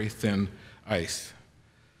very, very thin ice.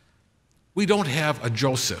 We don't have a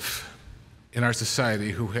Joseph in our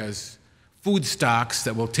society who has food stocks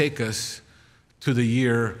that will take us to the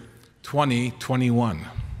year 2021.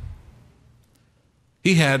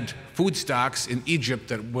 He had food stocks in Egypt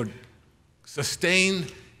that would sustain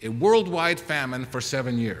a worldwide famine for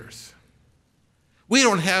 7 years. We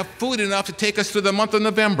don't have food enough to take us through the month of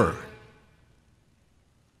November.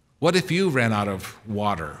 What if you ran out of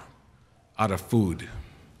water, out of food?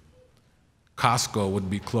 Costco would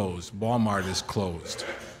be closed. Walmart is closed.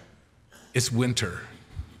 It's winter.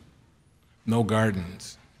 No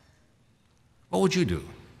gardens. What would you do?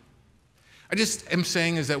 I just am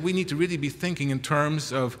saying is that we need to really be thinking in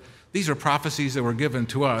terms of these are prophecies that were given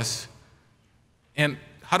to us, and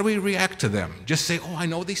how do we react to them? Just say, oh, I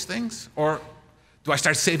know these things? Or do I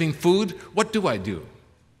start saving food? What do I do?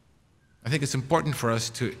 I think it's important for us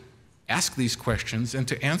to ask these questions and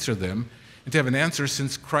to answer them, and to have an answer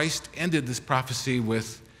since Christ ended this prophecy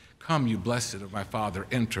with, come, you blessed of my Father,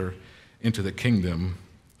 enter into the kingdom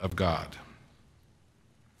of God.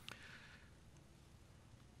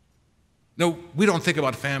 No, we don't think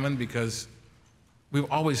about famine because we've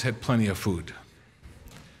always had plenty of food.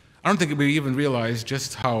 I don't think we even realize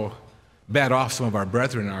just how bad off some of our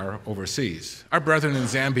brethren are overseas. Our brethren in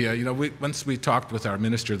Zambia, once we talked with our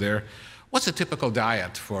minister there, what's a typical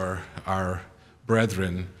diet for our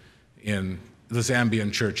brethren in the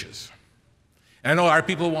Zambian churches? And I know our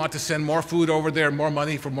people want to send more food over there, more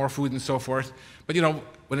money for more food and so forth, but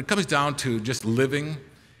when it comes down to just living,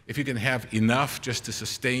 if you can have enough just to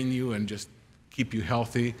sustain you and just keep you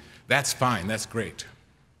healthy, that's fine, that's great.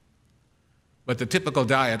 But the typical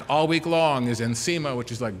diet all week long is enzima,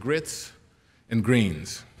 which is like grits and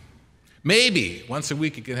greens. Maybe once a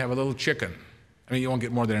week you can have a little chicken. I mean, you won't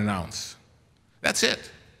get more than an ounce. That's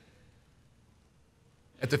it.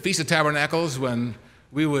 At the Feast of Tabernacles, when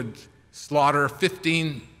we would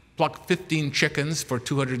pluck 15 chickens for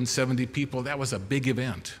 270 people, that was a big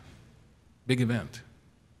event. Big event.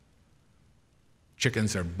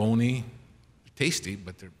 Chickens are bony, tasty,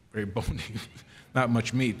 but they're very bony, not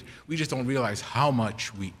much meat. We just don't realize how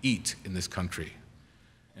much we eat in this country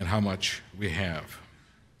and how much we have.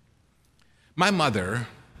 My mother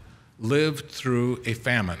lived through a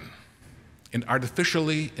famine, an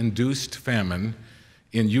artificially induced famine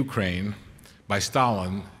in Ukraine by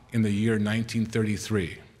Stalin in the year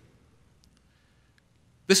 1933.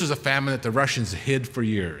 This was a famine that the Russians hid for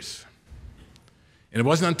years. And it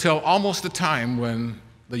wasn't until almost the time when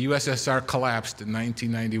the USSR collapsed in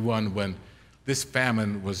 1991 when this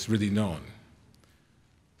famine was really known.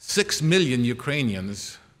 6 million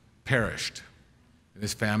Ukrainians perished in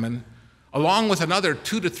this famine, along with another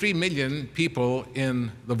 2 to 3 million people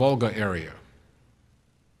in the Volga area.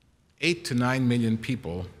 8 to 9 million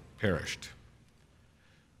people perished.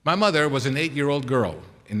 My mother was an 8-year-old girl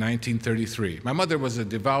in 1933. My mother was a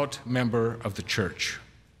devout member of the church.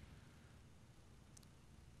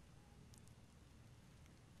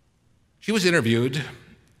 She was interviewed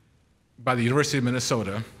by the University of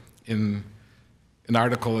Minnesota in an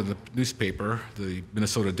article in the newspaper, the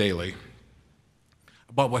Minnesota Daily,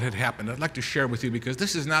 about what had happened. I'd like to share with you because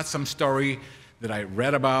this is not some story that I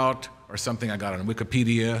read about or something I got on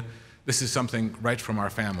Wikipedia. This is something right from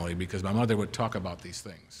our family because my mother would talk about these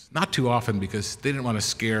things. Not too often because they didn't want to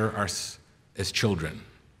scare us as children.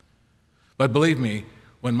 But believe me,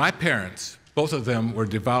 when my parents, both of them were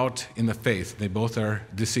devout in the faith, they both are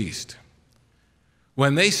deceased.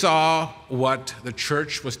 When they saw what the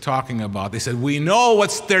church was talking about, they said, "We know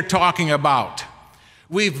what they're talking about.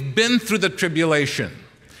 We've been through the tribulation.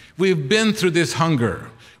 We've been through this hunger.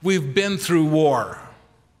 We've been through war."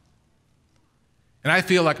 And I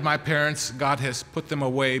feel like my parents, God has put them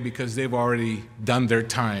away because they've already done their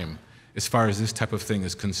time as far as this type of thing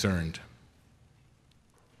is concerned.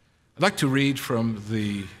 I'd like to read from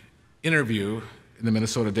the interview in the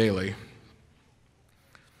Minnesota Daily,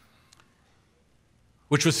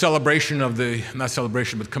 which was celebration of not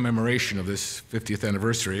celebration, but commemoration of this 50th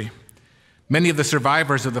anniversary. Many of the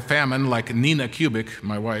survivors of the famine, like Nina Kubik,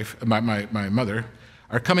 my mother,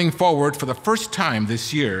 are coming forward for the first time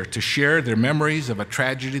this year to share their memories of a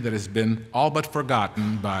tragedy that has been all but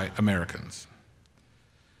forgotten by Americans.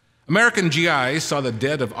 American GIs saw the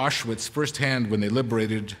dead of Auschwitz firsthand when they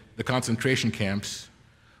liberated the concentration camps,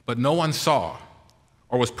 but no one saw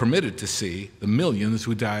or was permitted to see the millions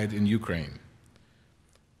who died in Ukraine,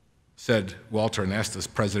 said Walter Nestus,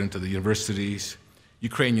 president of the university's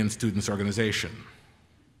Ukrainian Students Organization.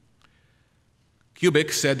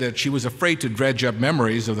 Kubik said that she was afraid to dredge up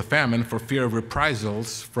memories of the famine for fear of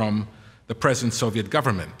reprisals from the present Soviet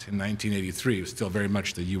government in 1983. It was still very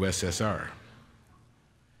much the USSR.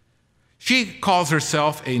 She calls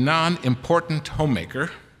herself a non-important homemaker.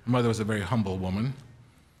 Her mother was a very humble woman,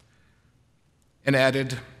 and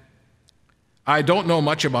added, "I don't know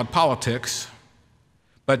much about politics,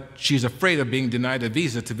 but she's afraid of being denied a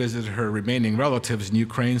visa to visit her remaining relatives in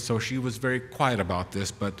Ukraine, so she was very quiet about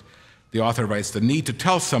this." But the author writes, "The need to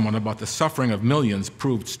tell someone about the suffering of millions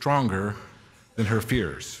proved stronger than her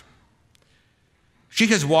fears." She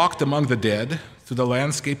has walked among the dead through the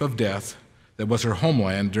landscape of death that was her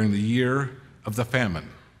homeland during the year of the famine.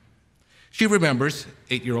 She remembers,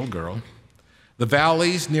 8-year-old girl, the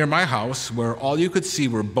valleys near my house where all you could see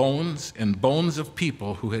were bones and bones of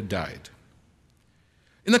people who had died.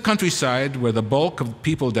 In the countryside where the bulk of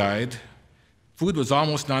people died, food was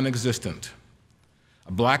almost non-existent.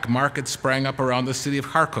 A black market sprang up around the city of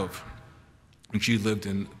Kharkov, and she lived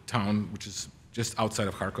in a town which is just outside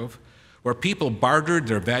of Kharkov, where people bartered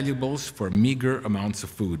their valuables for meager amounts of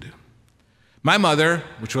food. My mother,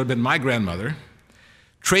 which would have been my grandmother,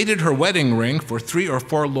 traded her wedding ring for 3 or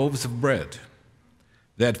 4 loaves of bread.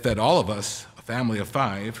 That fed all of us, a family of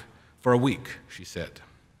 5, for a week, she said.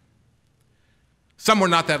 Some were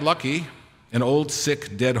not that lucky. An old,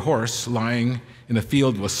 sick, dead horse lying in a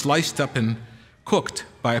field was sliced up and cooked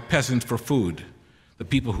by a peasant for food. The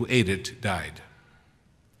people who ate it died.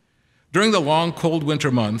 During the long, cold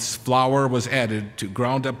winter months, flour was added to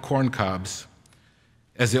ground-up corn cobs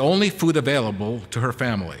as the only food available to her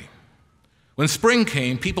family. When spring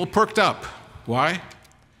came, people perked up. Why?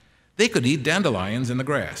 They could eat dandelions in the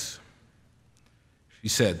grass. She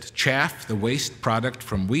said, chaff, the waste product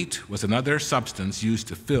from wheat, was another substance used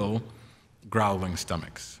to fill growling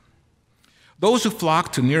stomachs. Those who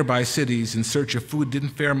flocked to nearby cities in search of food didn't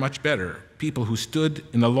fare much better. People who stood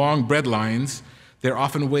in the long bread lines there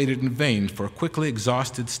often waited in vain for quickly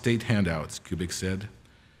exhausted state handouts, Kubik said.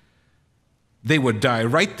 they would die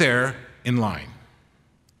right there in line.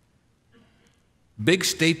 Big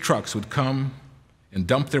state trucks would come and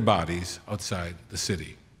dump their bodies outside the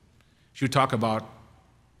city. She would talk about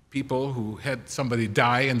people who had somebody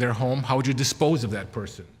die in their home. How would you dispose of that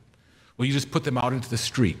person? Well, you just put them out into the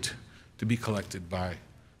street to be collected by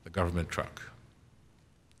the government truck.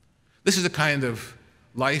 This is the kind of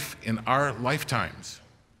life in our lifetimes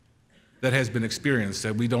that has been experienced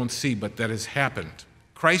that we don't see, but that has happened.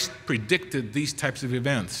 Christ predicted these types of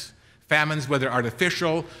events. Famines, whether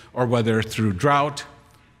artificial or whether through drought,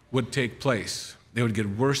 would take place. They would get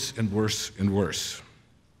worse and worse and worse.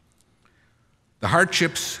 The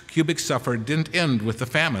hardships Kubik suffered didn't end with the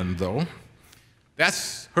famine, though.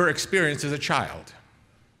 That's her experience as a child.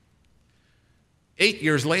 8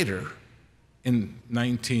 years later, in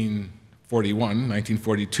 1941,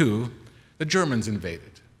 1942, the Germans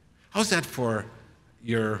invaded. How's that for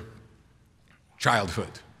your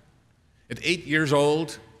childhood? At 8 years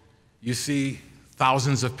old, you see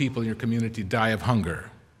thousands of people in your community die of hunger.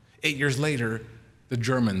 8 years later, the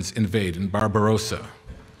Germans invade in Barbarossa.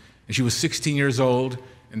 And she was 16 years old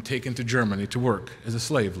and taken to Germany to work as a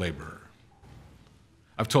slave laborer.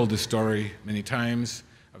 I've told this story many times.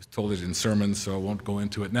 I've told it in sermons, so I won't go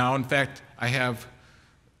into it now. In fact, I have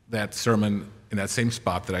that sermon in that same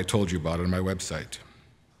spot that I told you about on my website.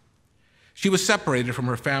 She was separated from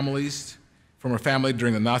her family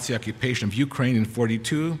during the Nazi occupation of Ukraine in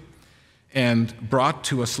 1942 and brought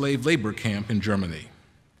to a slave labor camp in Germany.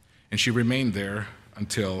 And she remained there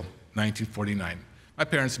until 1949. My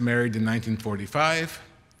parents married in 1945.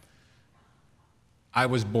 I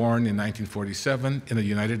was born in 1947 in a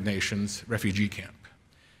United Nations refugee camp.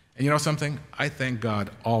 And you know something? I thank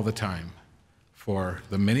God all the time for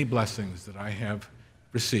the many blessings that I have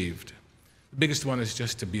received. The biggest one is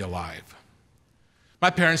just to be alive. My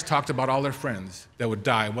parents talked about all their friends that would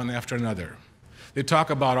die one after another. They'd talk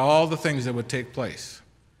about all the things that would take place.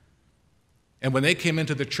 And when they came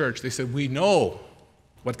into the church, they said, "We know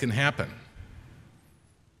what can happen.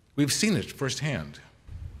 We've seen it firsthand.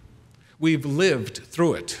 We've lived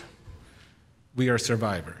through it. We are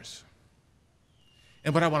survivors."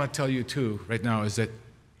 And what I want to tell you too right now is that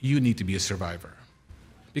you need to be a survivor,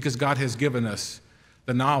 because God has given us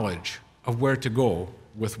the knowledge of where to go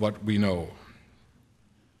with what we know.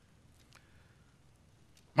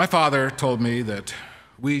 My father told me that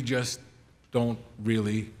we just don't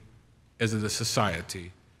really, as a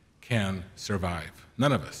society, can survive.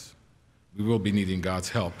 None of us. We will be needing God's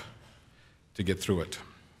help to get through it.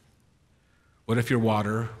 What if your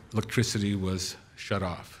water, electricity was shut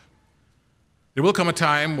off? There will come a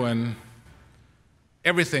time when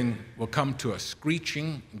everything will come to a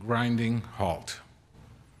screeching, grinding halt.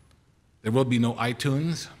 There will be no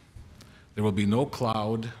iTunes. There will be no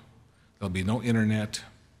cloud. There'll be no internet.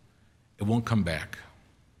 It won't come back.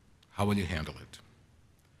 How will you handle it?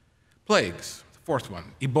 Plagues, the fourth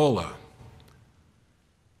one, Ebola.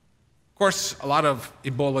 Of course, a lot of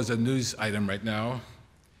Ebola is a news item right now,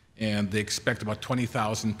 and they expect about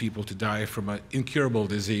 20,000 people to die from an incurable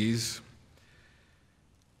disease.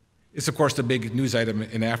 It's, of course, the big news item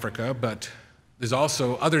in Africa, but there's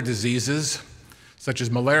also other diseases, such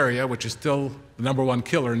as malaria, which is still the #1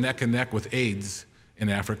 killer, neck and neck with AIDS in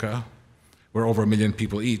Africa, where over 1 million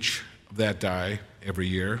people each of that die every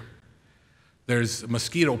year. There's a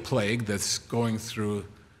mosquito plague that's going through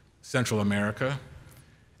Central America.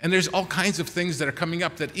 And there's all kinds of things that are coming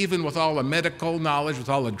up that even with all the medical knowledge, with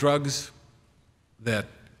all the drugs, that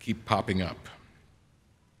keep popping up.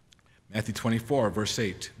 Matthew 24, verse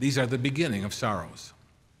 8, these are the beginning of sorrows.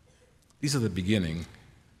 These are the beginning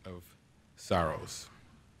of sorrows.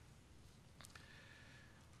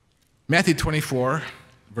 Matthew 24,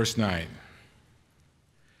 verse 9.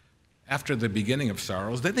 After the beginning of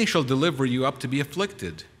sorrows, then they shall deliver you up to be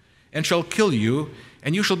afflicted, and shall kill you,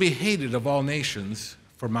 and you shall be hated of all nations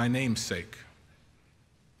for my name's sake.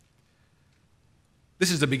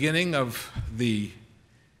 This is the beginning of the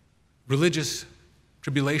religious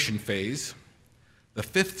tribulation phase, the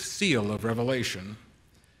fifth seal of Revelation,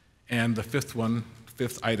 and the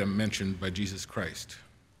fifth item mentioned by Jesus Christ.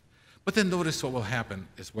 But then notice what will happen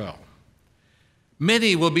as well.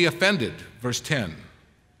 Many will be offended, verse 10,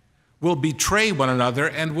 will betray one another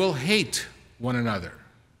and will hate one another.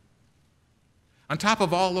 On top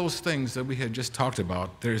of all those things that we had just talked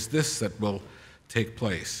about, there's this that will take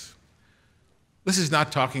place. This is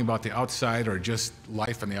not talking about the outside or just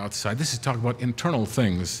life on the outside. This is talking about internal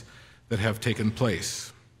things that have taken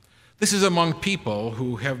place. This is among people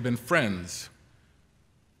who have been friends,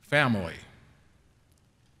 family,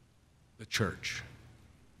 the church,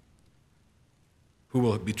 who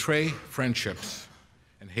will betray friendships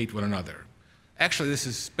and hate one another. Actually, this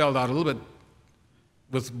is spelled out a little bit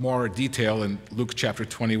with more detail in Luke chapter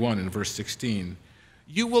 21 and verse 16.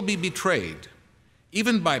 You will be betrayed,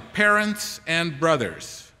 even by parents and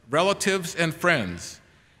brothers, relatives and friends,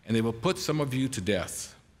 and they will put some of you to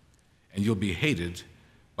death, and you'll be hated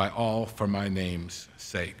by all for my name's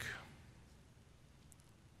sake.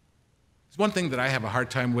 There's one thing that I have a hard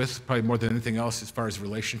time with, probably more than anything else as far as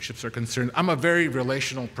relationships are concerned. I'm a very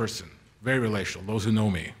relational person, very relational, those who know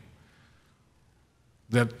me.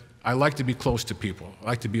 That I like to be close to people, I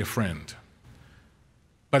like to be a friend.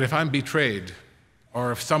 But if I'm betrayed,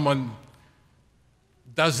 or if someone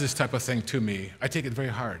does this type of thing to me, I take it very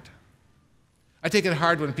hard. I take it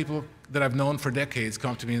hard when people that I've known for decades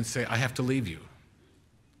come to me and say, I have to leave you.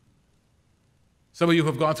 Some of you who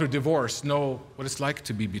have gone through divorce know what it's like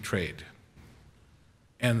to be betrayed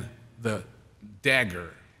and the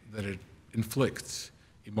dagger that it inflicts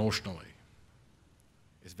emotionally.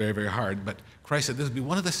 It's very, very hard, but Christ said this would be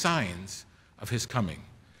one of the signs of his coming.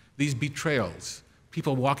 These betrayals,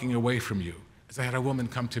 people walking away from you. As I had a woman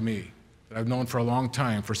come to me that I've known for a long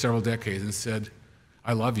time, for several decades, and said,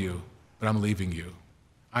 I love you, but I'm leaving you.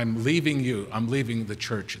 I'm leaving you. I'm leaving the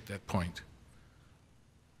church at that point.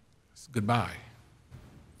 It's goodbye.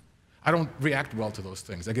 I don't react well to those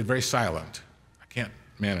things. I get very silent. I can't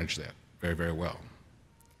manage that very, very well.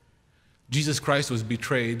 Jesus Christ was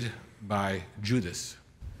betrayed by Judas.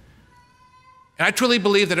 And I truly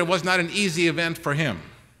believe that it was not an easy event for him.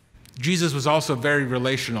 Jesus was also very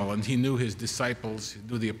relational, and he knew his disciples, he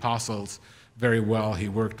knew the apostles very well. He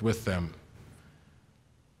worked with them.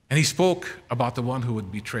 And he spoke about the one who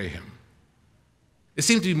would betray him. It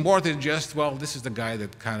seemed to be more than just, well, this is the guy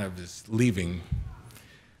that kind of is leaving.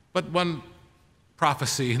 But one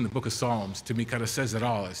prophecy in the book of Psalms to me kind of says it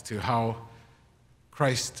all as to how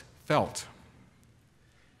Christ felt.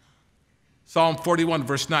 Psalm 41,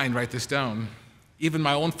 verse 9, write this down. Even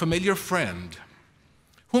my own familiar friend,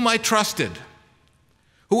 whom I trusted,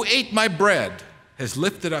 who ate my bread, has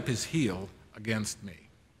lifted up his heel against me.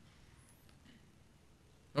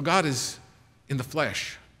 Now, God is in the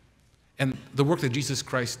flesh, and the work that Jesus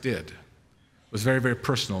Christ did was very, very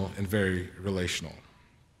personal and very relational.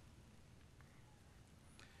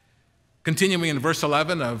 Continuing in verse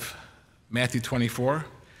 11 of Matthew 24,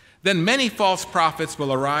 then many false prophets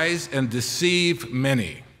will arise and deceive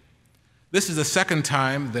many. This is the second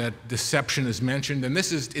time that deception is mentioned, and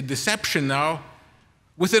this is a deception now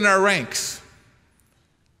within our ranks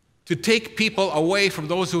to take people away from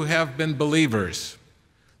those who have been believers.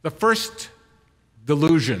 The first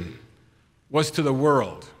delusion was to the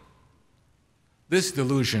world. This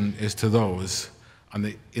delusion is to those on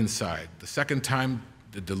the inside. The second time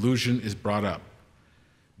the delusion is brought up.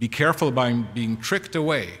 Be careful about being tricked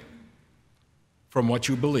away from what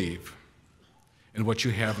you believe and what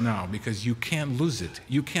you have now, because you can lose it.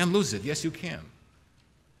 You can lose it. Yes, you can.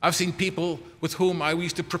 I've seen people with whom I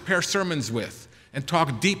used to prepare sermons with and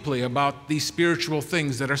talk deeply about these spiritual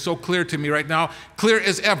things that are so clear to me right now, clear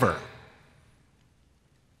as ever.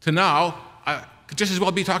 To now, I could just as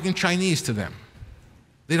well be talking Chinese to them.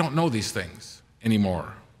 They don't know these things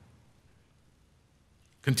anymore.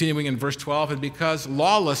 Continuing in verse 12, and because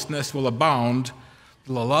lawlessness will abound,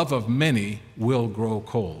 the love of many will grow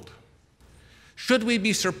cold. Should we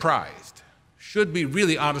be surprised? Should we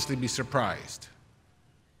really honestly be surprised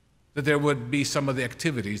that there would be some of the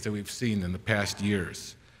activities that we've seen in the past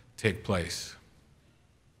years take place?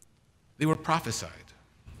 They were prophesied.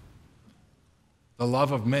 The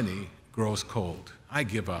love of many grows cold. I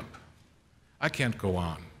give up. I can't go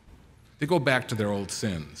on. They go back to their old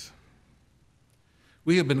sins.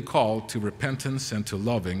 We have been called to repentance and to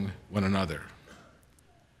loving one another.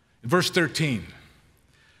 In verse 13,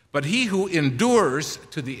 but he who endures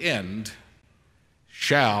to the end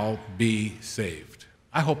shall be saved.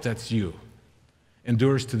 I hope that's you.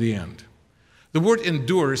 Endures to the end. The word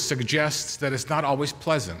endures suggests that it's not always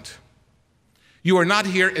pleasant. You are not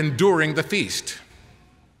here enduring the feast.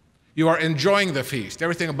 You are enjoying the feast.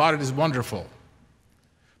 Everything about it is wonderful.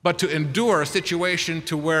 But to endure a situation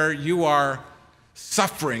to where you are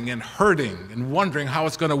suffering and hurting and wondering how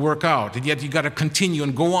it's going to work out, and yet you got to continue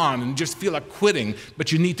and go on and just feel like quitting,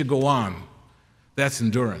 but you need to go on. That's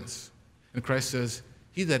endurance. And Christ says,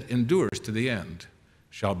 he that endures to the end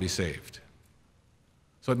shall be saved.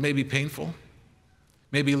 So it may be painful,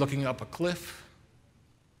 maybe looking up a cliff,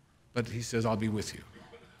 but he says, I'll be with you.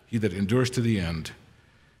 He that endures to the end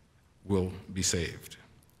will be saved.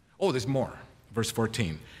 Oh, there's more. Verse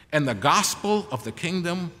 14, and the gospel of the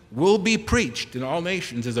kingdom will be preached in all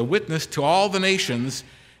nations as a witness to all the nations,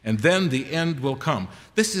 and then the end will come.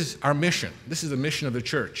 This is our mission. This is the mission of the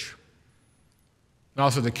church. and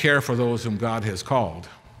also to care for those whom God has called.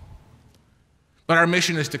 But our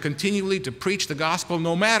mission is to continually to preach the gospel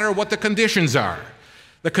no matter what the conditions are.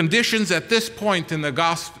 The conditions at this point in the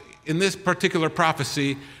gospel, in this particular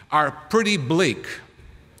prophecy, are pretty bleak,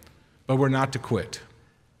 but we're not to quit.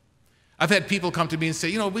 I've had people come to me and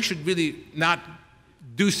say, we should really not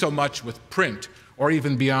do so much with print or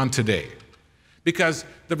even beyond today, because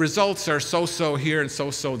the results are so-so here and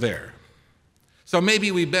so-so there. So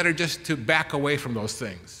maybe we better just to back away from those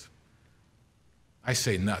things. I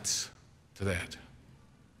say nuts to that.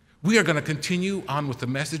 We are going to continue on with the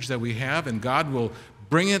message that we have, and God will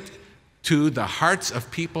bring it to the hearts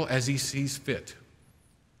of people as he sees fit.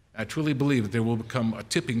 I truly believe that there will become a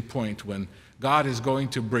tipping point when God is going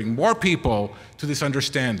to bring more people to this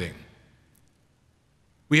understanding.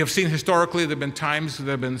 We have seen historically there have been times that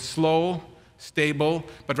have been slow, stable,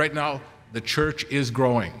 but right now the church is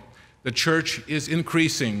growing. The church is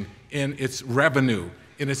increasing in its revenue,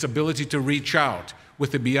 in its ability to reach out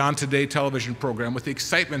with the Beyond Today television program, with the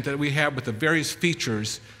excitement that we have with the various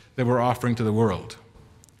features that we're offering to the world.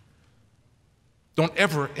 Don't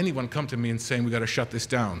ever anyone come to me and saying we got to shut this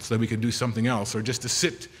down so that we can do something else, or just to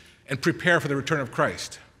sit and prepare for the return of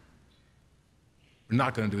Christ. We're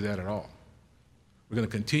not going to do that at all. We're going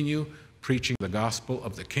to continue preaching the gospel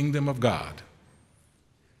of the kingdom of God.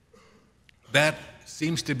 That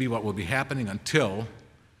seems to be what will be happening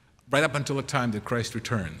right up until the time that Christ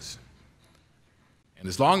returns. And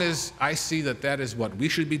as long as I see that that is what we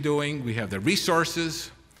should be doing, we have the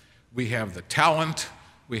resources, we have the talent,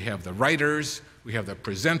 we have the writers, we have the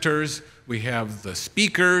presenters, we have the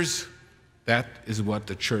speakers. That is what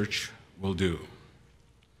the church will do.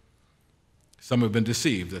 Some have been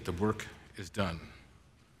deceived that the work is done.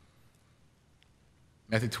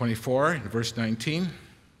 Matthew 24, verse 19,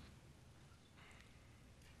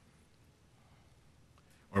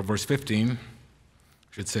 or verse 15, I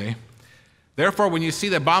should say. Therefore, when you see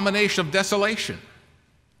the abomination of desolation,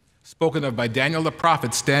 spoken of by Daniel the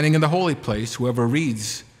prophet, standing in the holy place, whoever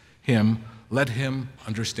reads him, let him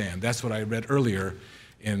understand. That's what I read earlier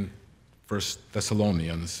in 2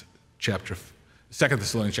 Thessalonians chapter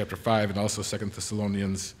 5, and also 2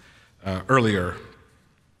 Thessalonians earlier,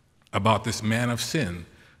 about this man of sin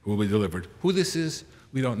who will be delivered. Who this is,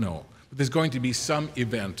 we don't know. But there's going to be some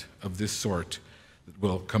event of this sort that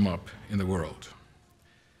will come up in the world.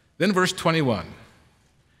 Then verse 21.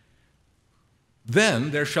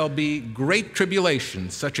 Then there shall be great tribulation,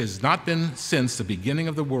 such as has not been since the beginning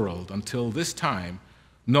of the world until this time,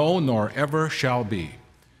 no, nor ever shall be.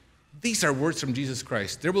 These are words from Jesus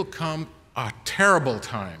Christ. There will come a terrible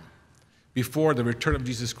time before the return of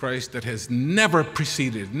Jesus Christ that has never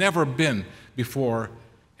preceded, never been before,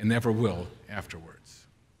 and never will afterwards.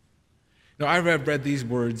 Now, I have read these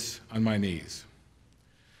words on my knees.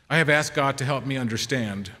 I have asked God to help me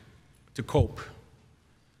understand, to cope.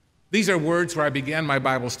 These are words where I began my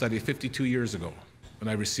Bible study 52 years ago when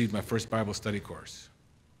I received my first Bible study course.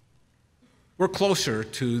 We're closer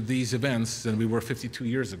to these events than we were 52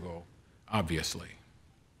 years ago, obviously.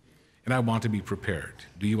 And I want to be prepared.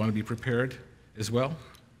 Do you want to be prepared as well?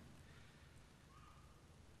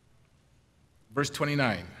 Verse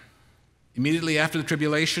 29. Immediately after the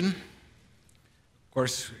tribulation, of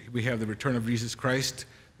course, we have the return of Jesus Christ.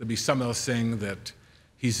 There'll be some else saying that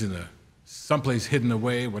he's in someplace hidden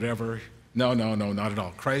away, whatever. No, not at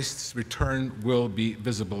all. Christ's return will be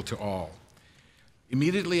visible to all.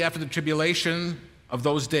 Immediately after the tribulation of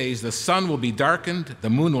those days, the sun will be darkened, the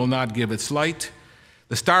moon will not give its light,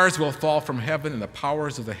 the stars will fall from heaven, and the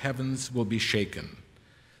powers of the heavens will be shaken.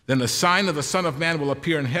 Then the sign of the Son of Man will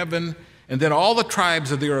appear in heaven, and then all the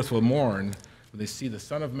tribes of the earth will mourn when they see the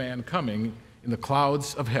Son of Man coming in the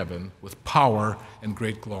clouds of heaven with power and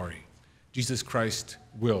great glory. Jesus Christ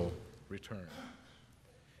will return.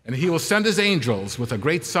 And he will send his angels with a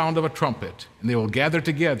great sound of a trumpet, and they will gather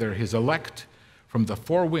together his elect from the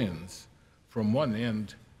four winds, from one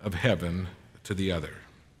end of heaven to the other.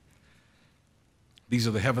 These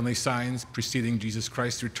are the heavenly signs preceding Jesus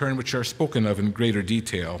Christ's return, which are spoken of in greater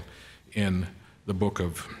detail in the book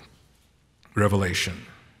of Revelation.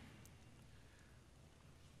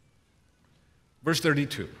 Verse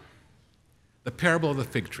 32, the parable of the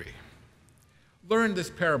fig tree. Learn this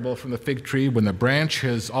parable from the fig tree. When the branch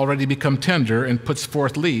has already become tender and puts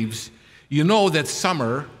forth leaves, you know that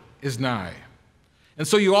summer is nigh. And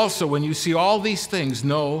so you also, when you see all these things,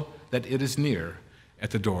 know that it is near at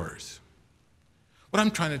the doors. What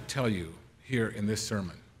I'm trying to tell you here in this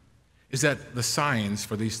sermon is that the signs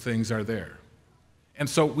for these things are there. And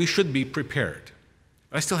so we should be prepared.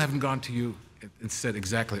 But I still haven't gone to you and said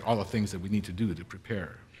exactly all the things that we need to do to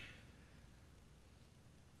prepare.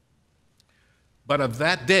 But of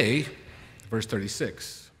that day, verse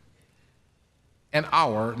 36, an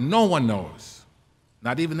hour no one knows,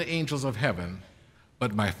 not even the angels of heaven,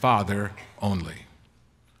 but my Father only.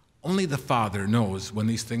 Only the Father knows when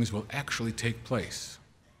these things will actually take place.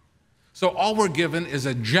 So all we're given is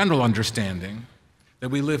a general understanding that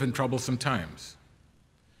we live in troublesome times.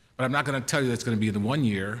 But I'm not going to tell you that it's going to be in 1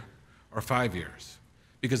 year or 5 years,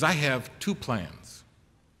 because I have two plans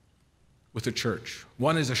with the church.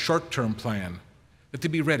 One is a short-term plan, that to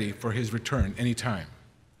be ready for his return anytime.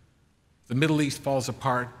 The Middle East falls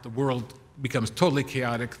apart, the world becomes totally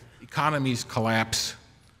chaotic, economies collapse.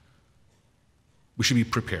 We should be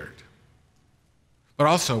prepared. But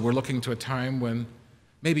also, we're looking to a time when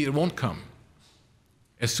maybe it won't come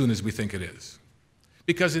as soon as we think it is.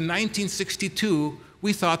 Because in 1962,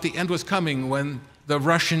 we thought the end was coming when the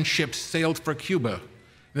Russian ships sailed for Cuba. And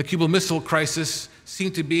the Cuban Missile Crisis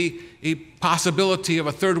seemed to be a possibility of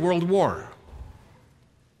a third world war.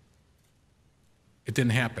 It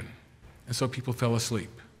didn't happen, and so people fell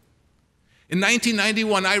asleep. In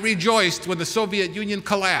 1991, I rejoiced when the Soviet Union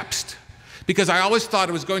collapsed, because I always thought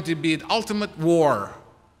it was going to be an ultimate war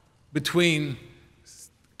between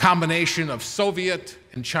a combination of Soviet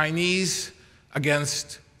and Chinese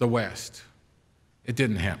against the West. It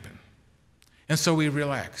didn't happen. And so we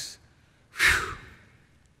relax. Whew.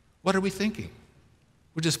 What are we thinking?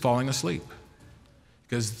 We're just falling asleep,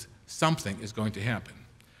 because something is going to happen.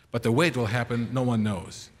 But the way it will happen, no one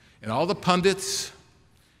knows. And all the pundits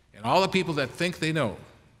and all the people that think they know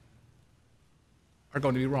are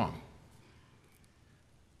going to be wrong.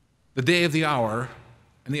 The day of the hour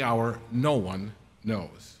and the hour no one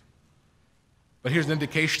knows. But here's an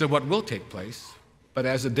indication of what will take place. But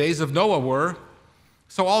as the days of Noah were,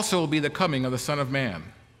 so also will be the coming of the Son of Man.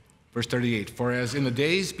 Verse 38, for as in the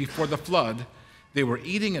days before the flood, they were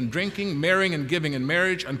eating and drinking, marrying and giving in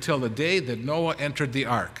marriage until the day that Noah entered the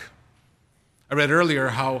ark. I read earlier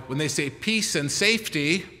how when they say peace and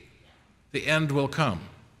safety, the end will come.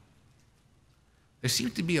 There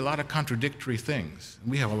seem to be a lot of contradictory things,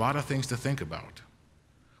 and we have a lot of things to think about.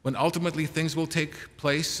 When ultimately things will take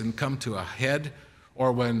place and come to a head,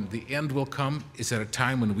 or when the end will come, is at a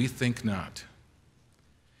time when we think not.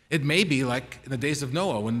 It may be like in the days of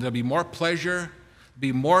Noah, when there'll be more pleasure,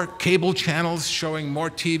 be more cable channels showing more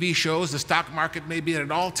TV shows, the stock market may be at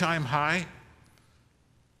an all-time high.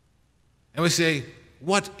 And we say,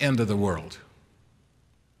 what end of the world?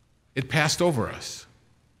 It passed over us.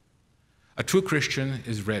 A true Christian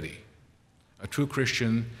is ready. A true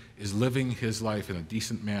Christian is living his life in a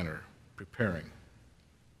decent manner, preparing.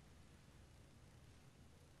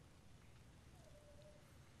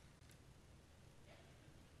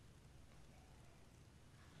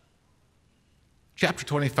 Chapter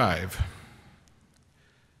 25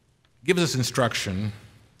 gives us instruction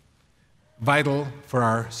vital for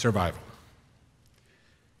our survival.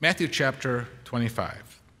 Matthew chapter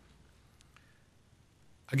 25.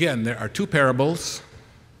 Again, there are two parables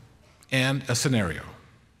and a scenario.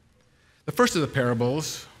 The first of the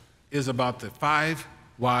parables is about the 5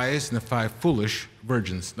 wise and the 5 foolish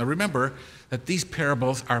virgins. Now remember that these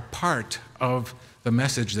parables are part of the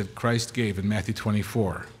message that Christ gave in Matthew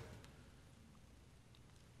 24.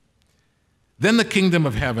 Then the kingdom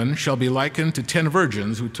of heaven shall be likened to 10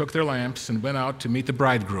 virgins who took their lamps and went out to meet the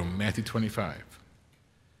bridegroom, Matthew 25.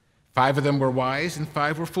 5 of them were wise and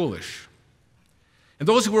 5 were foolish. And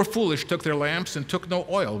those who were foolish took their lamps and took no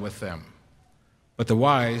oil with them. But the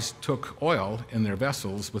wise took oil in their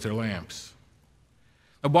vessels with their lamps.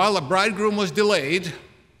 Now, while the bridegroom was delayed,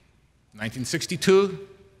 1962,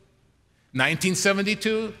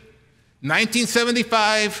 1972,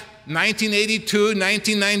 1975, 1982,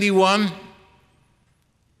 1991,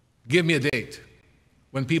 give me a date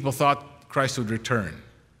when people thought Christ would return.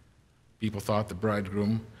 People thought the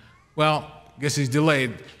bridegroom, well, I guess he's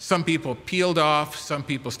delayed. Some people peeled off, some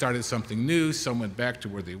people started something new, some went back to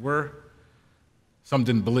where they were. Some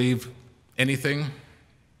didn't believe anything.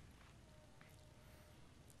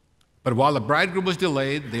 But while the bridegroom was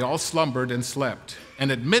delayed, they all slumbered and slept.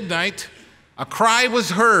 And at midnight, a cry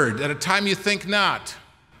was heard at a time you think not,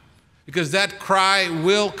 because that cry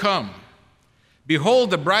will come.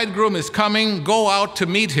 Behold, the bridegroom is coming, go out to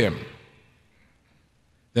meet him.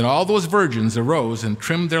 Then all those virgins arose and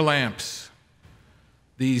trimmed their lamps.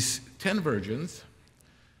 These 10 virgins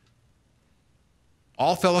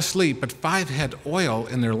all fell asleep, but 5 had oil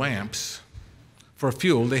in their lamps for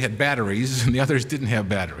fuel. They had batteries, and the others didn't have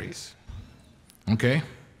batteries. Okay?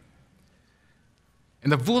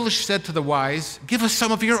 And the foolish said to the wise, give us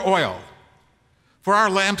some of your oil, for our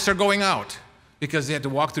lamps are going out, because they had to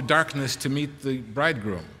walk through darkness to meet the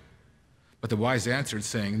bridegroom. But the wise answered,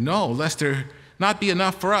 saying, no, lest there not be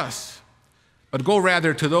enough for us, but go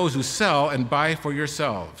rather to those who sell and buy for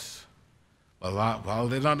yourselves. While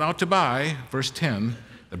they were out to buy, verse 10,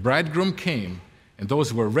 the bridegroom came, and those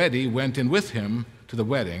who were ready went in with him to the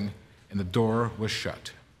wedding, and the door was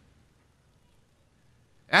shut.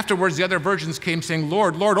 Afterwards, the other virgins came, saying,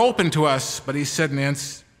 Lord, Lord, open to us. But he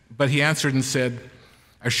answered and said,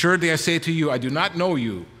 Assuredly I say to you, I do not know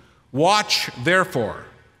you. Watch, therefore,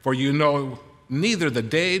 for you know neither the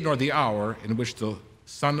day nor the hour in which the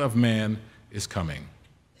Son of Man is coming.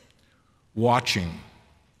 Watching.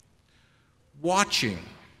 Watching.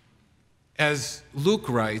 As Luke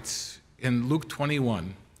writes in Luke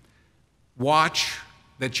 21, watch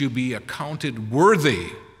that you be accounted worthy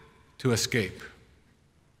to escape.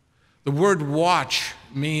 The word watch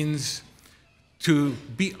means to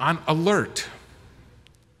be on alert.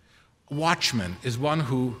 A watchman is one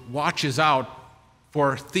who watches out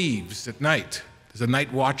for thieves at night. There's a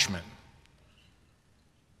night watchman.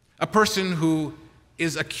 A person who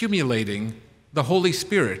is accumulating the Holy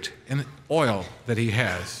Spirit and oil that he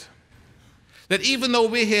has. That even though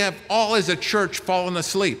we have all as a church fallen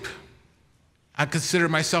asleep, I consider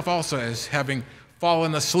myself also as having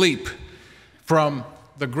fallen asleep from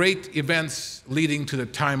the great events leading to the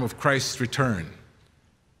time of Christ's return.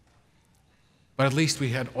 But at least we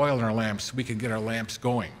had oil in our lamps. We could get our lamps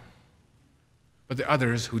going. But there are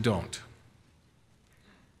others who don't.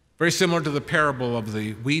 Very similar to the parable of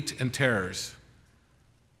the wheat and tares.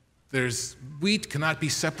 Wheat cannot be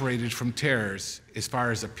separated from tares as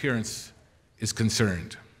far as appearance is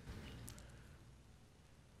concerned.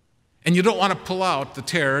 And you don't want to pull out the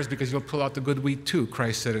tares because you'll pull out the good wheat too,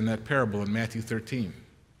 Christ said in that parable in Matthew 13.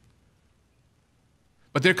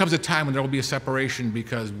 But there comes a time when there will be a separation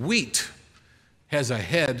because wheat has a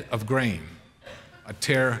head of grain. A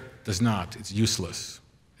tare does not. It's useless.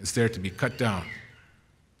 It's there to be cut down.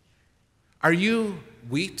 Are you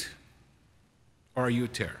wheat or are you a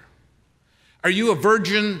tare? Are you a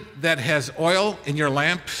virgin that has oil in your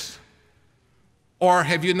lamps? Or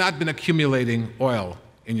have you not been accumulating oil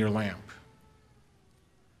in your lamp?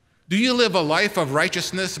 Do you live a life of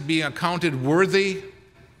righteousness, being accounted worthy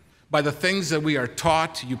by the things that we are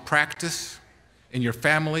taught you practice in your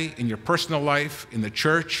family, in your personal life, in the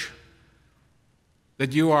church?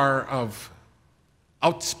 That you are of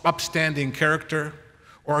upstanding character?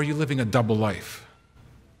 Or are you living a double life?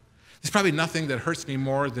 There's probably nothing that hurts me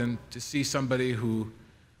more than to see somebody who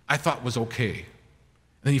I thought was okay. And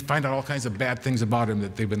then you find out all kinds of bad things about him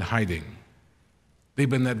that they've been hiding. They've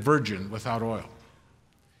been that virgin without oil.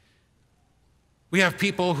 We have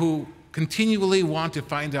people who continually want to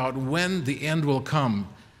find out when the end will come.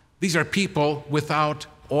 These are people without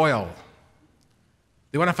oil.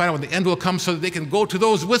 They want to find out when the end will come so that they can go to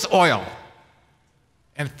those with oil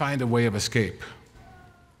and find a way of escape.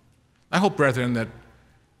 I hope, brethren, that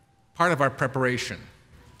part of our preparation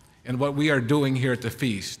and what we are doing here at the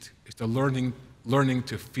feast is to learning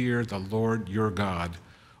to fear the Lord your God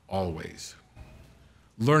always.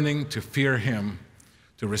 Learning to fear him,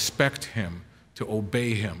 to respect him, to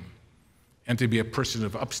obey him, and to be a person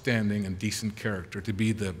of upstanding and decent character, to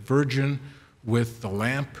be the virgin with the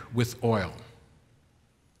lamp with oil.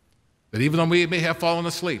 That even though we may have fallen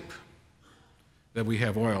asleep, that we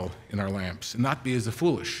have oil in our lamps, and not be as the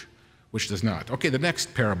foolish, which does not. Okay, the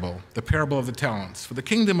next parable, the parable of the talents. For the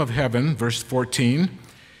kingdom of heaven, verse 14,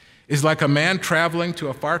 is like a man traveling to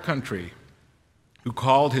a far country who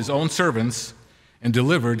called his own servants and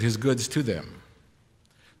delivered his goods to them.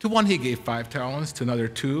 To one he gave 5 talents, to another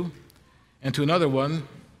 2, and to another one,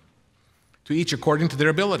 to each according to their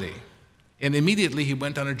ability. And immediately he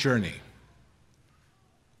went on a journey.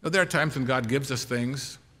 Now, there are times when God gives us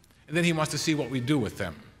things, and then he wants to see what we do with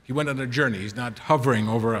them. He went on a journey. He's not hovering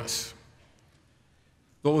over us.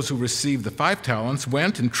 Those who received the 5 talents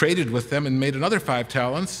went and traded with them and made another 5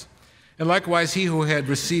 talents. And likewise, he who had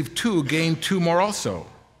received 2 gained 2 more also.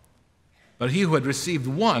 But he who had received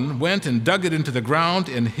 1 went and dug it into the ground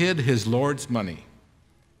and hid his Lord's money.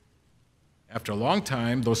 After a long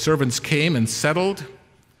time, those servants came and settled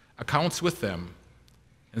accounts with them.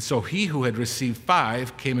 And so he who had received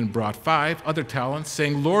 5 came and brought 5 other talents,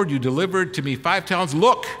 saying, Lord, you delivered to me 5 talents.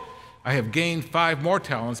 Look, I have gained 5 more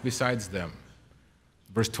talents besides them.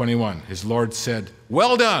 Verse 21, his Lord said,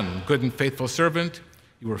 well done, good and faithful servant.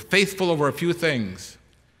 You were faithful over a few things.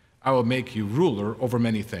 I will make you ruler over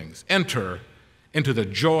many things. Enter into the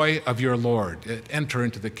joy of your Lord. Enter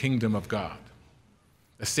into the kingdom of God.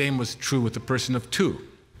 The same was true with the person of 2.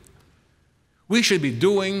 We should be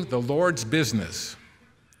doing the Lord's business.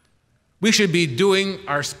 We should be doing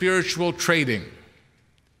our spiritual trading.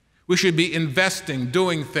 We should be investing,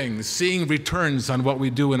 doing things, seeing returns on what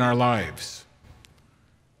we do in our lives.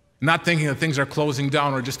 Not thinking that things are closing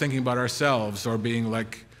down or just thinking about ourselves or being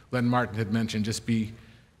like Len Martin had mentioned, just be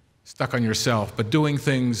stuck on yourself, but doing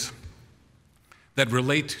things that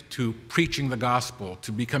relate to preaching the gospel,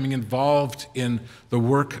 to becoming involved in the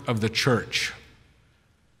work of the church,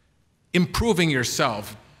 improving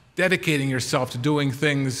yourself, dedicating yourself to doing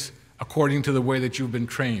things according to the way that you've been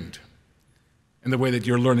trained and the way that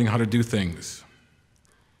you're learning how to do things,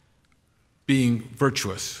 being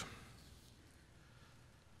virtuous.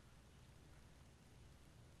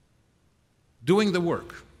 Doing the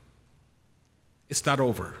work. It's not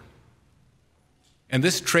over. And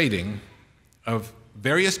this trading of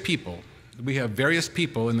various people, we have various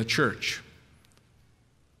people in the church,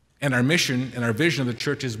 and our mission and our vision of the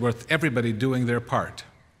church is worth everybody doing their part,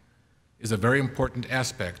 is a very important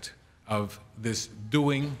aspect of this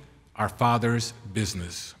doing our Father's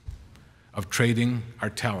business, of trading our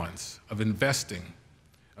talents, of investing,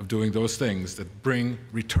 of doing those things that bring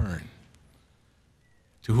return.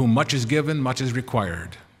 To whom much is given, much is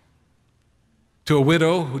required. To a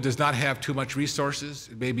widow who does not have too much resources,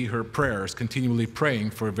 it may be her prayers, continually praying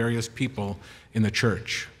for various people in the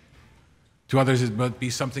church. To others, it might be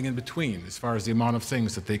something in between as far as the amount of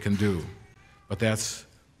things that they can do. But that's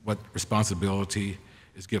what responsibility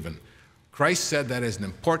is given. Christ said that is an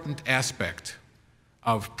important aspect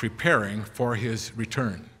of preparing for his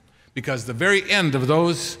return. Because the very end of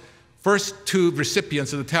those first two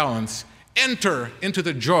recipients of the talents enter into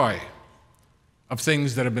the joy of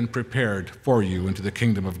things that have been prepared for you into the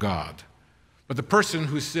kingdom of God. But the person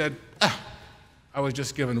who said, I was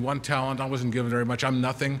just given one talent, I wasn't given very much, I'm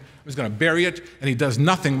nothing, I'm just going to bury it, and he does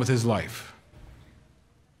nothing with his life.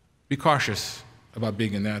 Be cautious about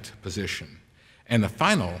being in that position. And the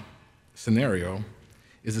final scenario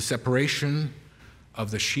is the separation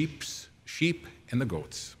of the sheep and the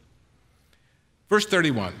goats. Verse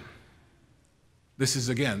 31. This is,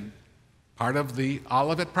 again, part of the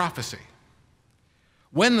Olivet Prophecy.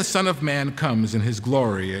 When the Son of Man comes in his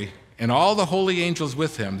glory, and all the holy angels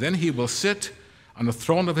with him, then he will sit on the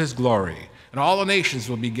throne of his glory, and all the nations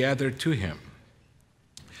will be gathered to him.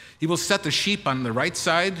 He will set the sheep on the right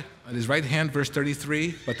side, on his right hand, verse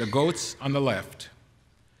 33, but the goats on the left.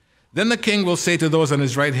 Then the king will say to those on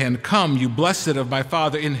his right hand, Come, you blessed of my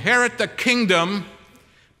Father, inherit the kingdom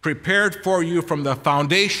prepared for you from the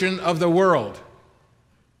foundation of the world.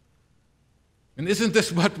 And isn't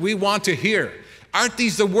this what we want to hear? Aren't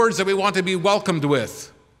these the words that we want to be welcomed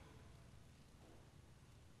with?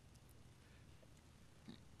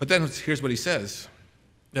 But then here's what he says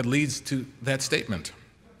that leads to that statement.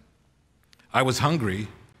 I was hungry,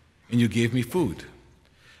 and you gave me food.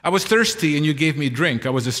 I was thirsty, and you gave me drink. I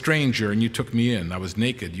was a stranger, and you took me in. I was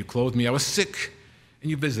naked, you clothed me. I was sick, and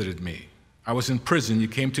you visited me. I was in prison, you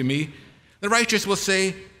came to me. The righteous will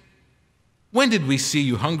say, when did we see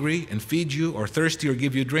you hungry and feed you, or thirsty or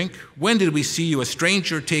give you drink? When did we see you a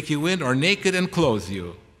stranger, take you in, or naked and clothe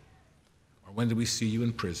you? Or when did we see you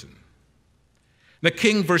in prison? The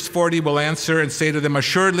king, verse 40, will answer and say to them,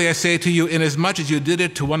 Assuredly I say to you, inasmuch as you did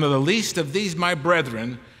it to one of the least of these my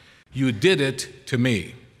brethren, you did it to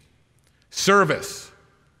me. Service,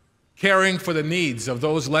 caring for the needs of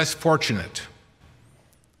those less fortunate.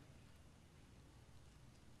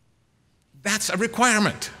 That's a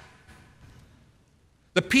requirement.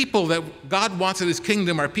 The people that God wants in his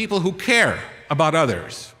kingdom are people who care about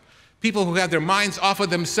others, people who have their minds off of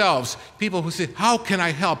themselves, people who say, how can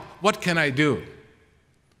I help? What can I do?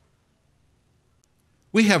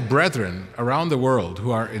 We have brethren around the world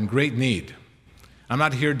who are in great need. I'm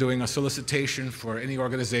not here doing a solicitation for any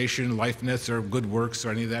organization, LifeNets or Good Works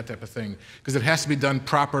or any of that type of thing, because it has to be done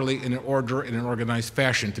properly in an order, in an organized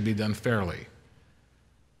fashion to be done fairly.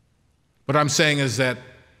 What I'm saying is that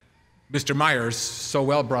Mr. Myers so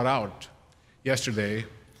well brought out yesterday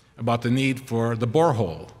about the need for the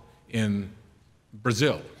borehole in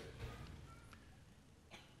Brazil.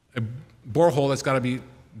 A borehole that's got to be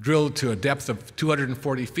drilled to a depth of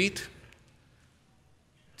 240 feet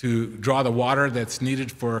to draw the water that's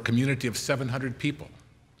needed for a community of 700 people.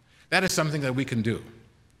 That is something that we can do.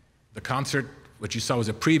 The concert, which you saw, was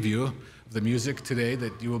a preview of the music today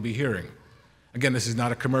that you will be hearing. Again, this is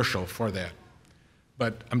not a commercial for that.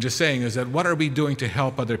 But I'm just saying is that what are we doing to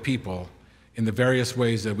help other people in the various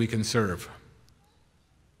ways that we can serve?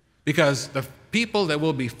 Because the people that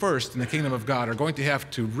will be first in the kingdom of God are going to have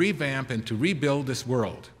to revamp and to rebuild this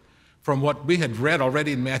world from what we had read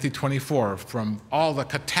already in Matthew 24, from all the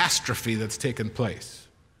catastrophe that's taken place,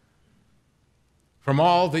 from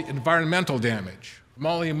all the environmental damage, from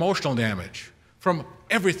all the emotional damage, from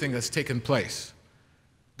everything that's taken place.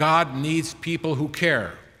 God needs people who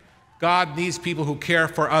care. God needs people who care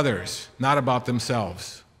for others, not about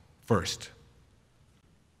themselves. first.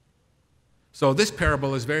 So this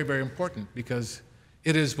parable is very, very important because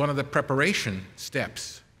it is one of the preparation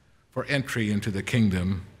steps for entry into the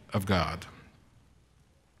kingdom of God.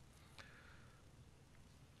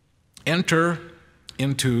 Enter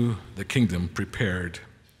into the kingdom prepared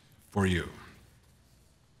for you.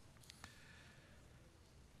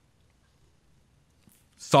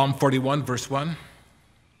 Psalm 41, verse 1.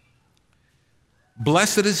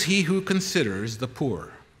 Blessed is he who considers the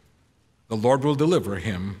poor. The Lord will deliver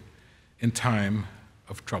him in time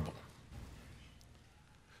of trouble.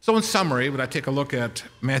 So in summary, when I take a look at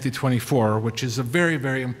Matthew 24, which is a very,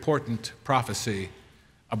 very important prophecy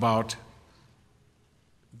about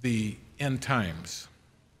the end times,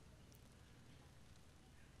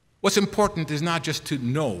 what's important is not just to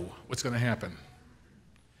know what's going to happen.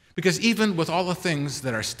 Because even with all the things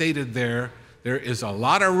that are stated there, there is a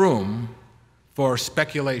lot of room for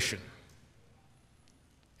speculation.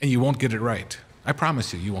 And you won't get it right. I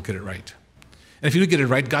promise you, you won't get it right. And if you do get it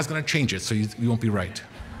right, God's going to change it so you won't be right.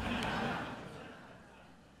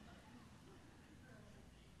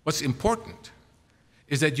 What's important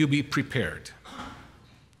is that you be prepared.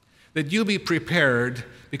 That you be prepared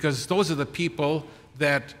because those are the people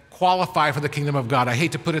that qualify for the kingdom of God. I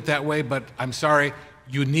hate to put it that way, but I'm sorry,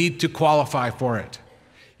 you need to qualify for it.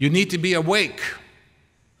 You need to be awake.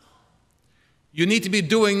 You need to be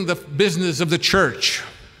doing the business of the church,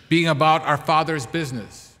 being about our Father's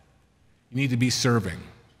business. You need to be serving.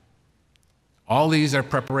 All these are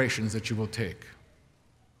preparations that you will take.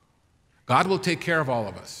 God will take care of all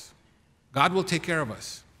of us. God will take care of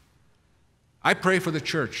us. I pray for the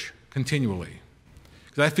church continually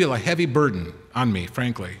because I feel a heavy burden on me,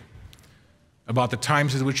 frankly, about the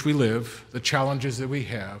times in which we live, the challenges that we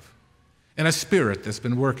have, and a spirit that's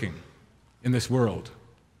been working in this world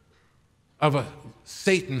of a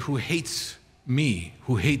Satan who hates me,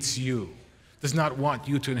 who hates you, does not want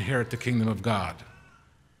you to inherit the kingdom of God.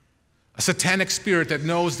 A satanic spirit that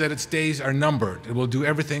knows that its days are numbered. It will do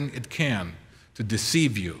everything it can to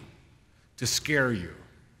deceive you, to scare you.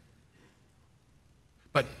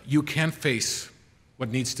 But you can face what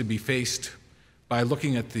needs to be faced by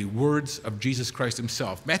looking at the words of Jesus Christ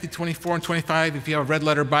himself. Matthew 24 and 25, if you have a red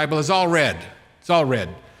letter Bible, is all red. It's all red.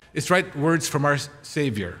 It's right words from our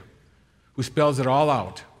Savior, who spells it all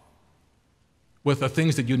out with the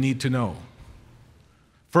things that you need to know.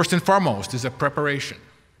 First and foremost is a preparation.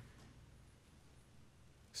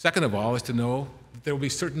 Second of all is to know that there will be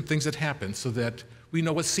certain things that happen so that we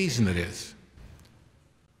know what season it is.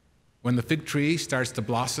 When the fig tree starts to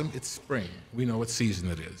blossom, it's spring. We know what season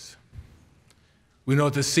it is. We know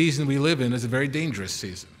that the season we live in is a very dangerous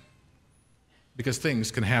season because things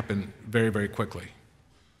can happen very, very quickly.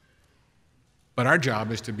 But our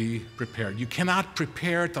job is to be prepared. You cannot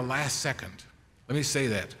prepare at the last second. Let me say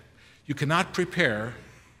that. You cannot prepare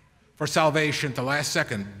for salvation at the last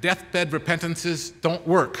second. Deathbed repentances don't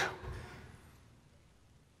work.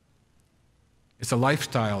 It's a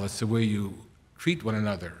lifestyle. It's the way you treat one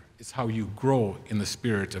another. It's how you grow in the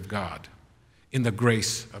Spirit of God, in the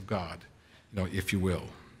grace of God, if you will.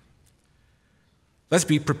 Let's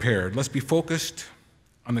be prepared. Let's be focused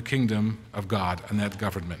on the kingdom of God and that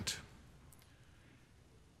government.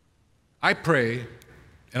 I pray,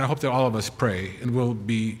 and I hope that all of us pray, and we'll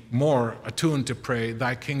be more attuned to pray,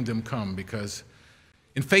 thy kingdom come, because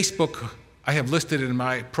in Facebook, I have listed in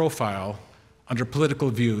my profile under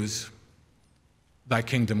political views, thy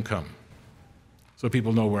kingdom come, so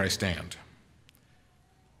people know where I stand.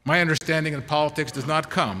 My understanding in politics does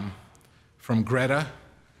not come from Greta,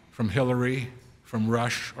 from Hillary, from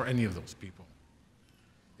Rush, or any of those people.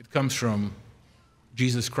 It comes from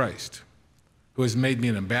Jesus Christ, who has made me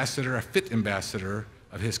an ambassador, a fit ambassador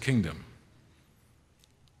of his kingdom,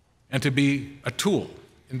 and to be a tool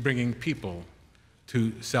in bringing people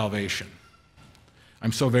to salvation.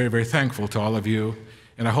 I'm so very, very thankful to all of you,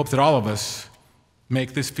 and I hope that all of us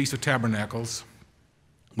make this Feast of Tabernacles,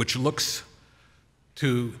 which looks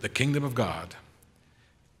to the kingdom of God,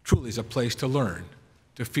 truly is a place to learn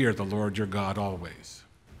to fear the Lord your God always.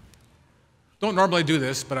 Don't normally do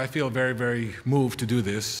this, but I feel very, very moved to do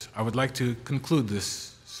this. I would like to conclude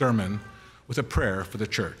this sermon with a prayer for the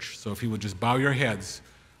church. So if you would just bow your heads,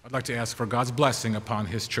 I'd like to ask for God's blessing upon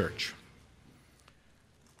his church.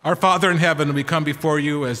 Our Father in heaven, we come before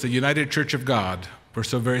you as the United Church of God. We're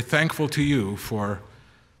so very thankful to you for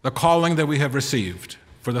the calling that we have received,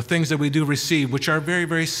 for the things that we do receive, which are very,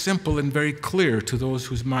 very simple and very clear to those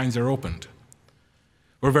whose minds are opened.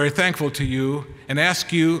 We're very thankful to you and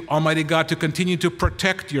ask you, Almighty God, to continue to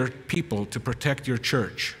protect your people, to protect your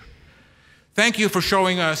church. Thank you for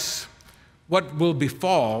showing us what will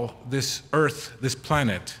befall this earth, this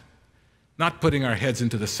planet, not putting our heads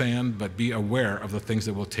into the sand, but be aware of the things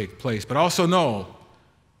that will take place. But also know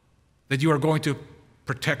that you are going to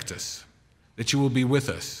protect us, that you will be with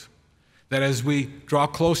us, that as we draw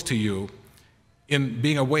close to you in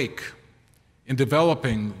being awake, in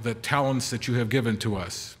developing the talents that you have given to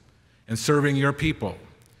us, and serving your people,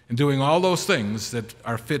 and doing all those things that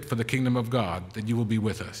are fit for the kingdom of God, that you will be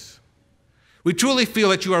with us. We truly feel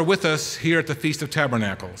that you are with us here at the Feast of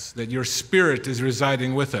Tabernacles, that your Spirit is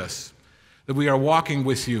residing with us, that we are walking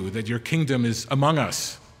with you, that your kingdom is among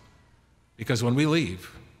us. Because when we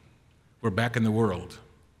leave, we're back in the world,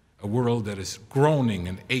 a world that is groaning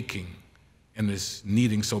and aching and is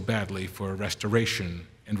needing so badly for restoration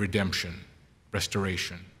and redemption,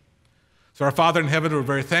 restoration. So our Father in heaven, we're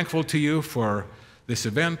very thankful to you for this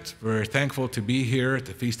event. We're very thankful to be here at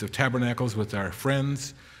the Feast of Tabernacles with our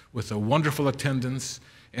friends, with a wonderful attendance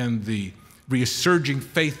and the resurging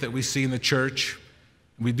faith that we see in the church.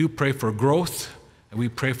 We do pray for growth, and we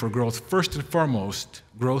pray for growth first and foremost,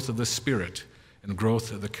 growth of the Spirit and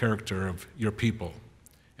growth of the character of your people.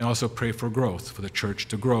 And also pray for growth, for the church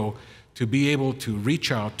to grow, to be able to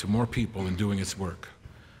reach out to more people in doing its work.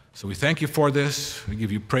 So we thank you for this. We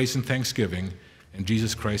give you praise and thanksgiving. In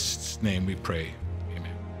Jesus Christ's name we pray.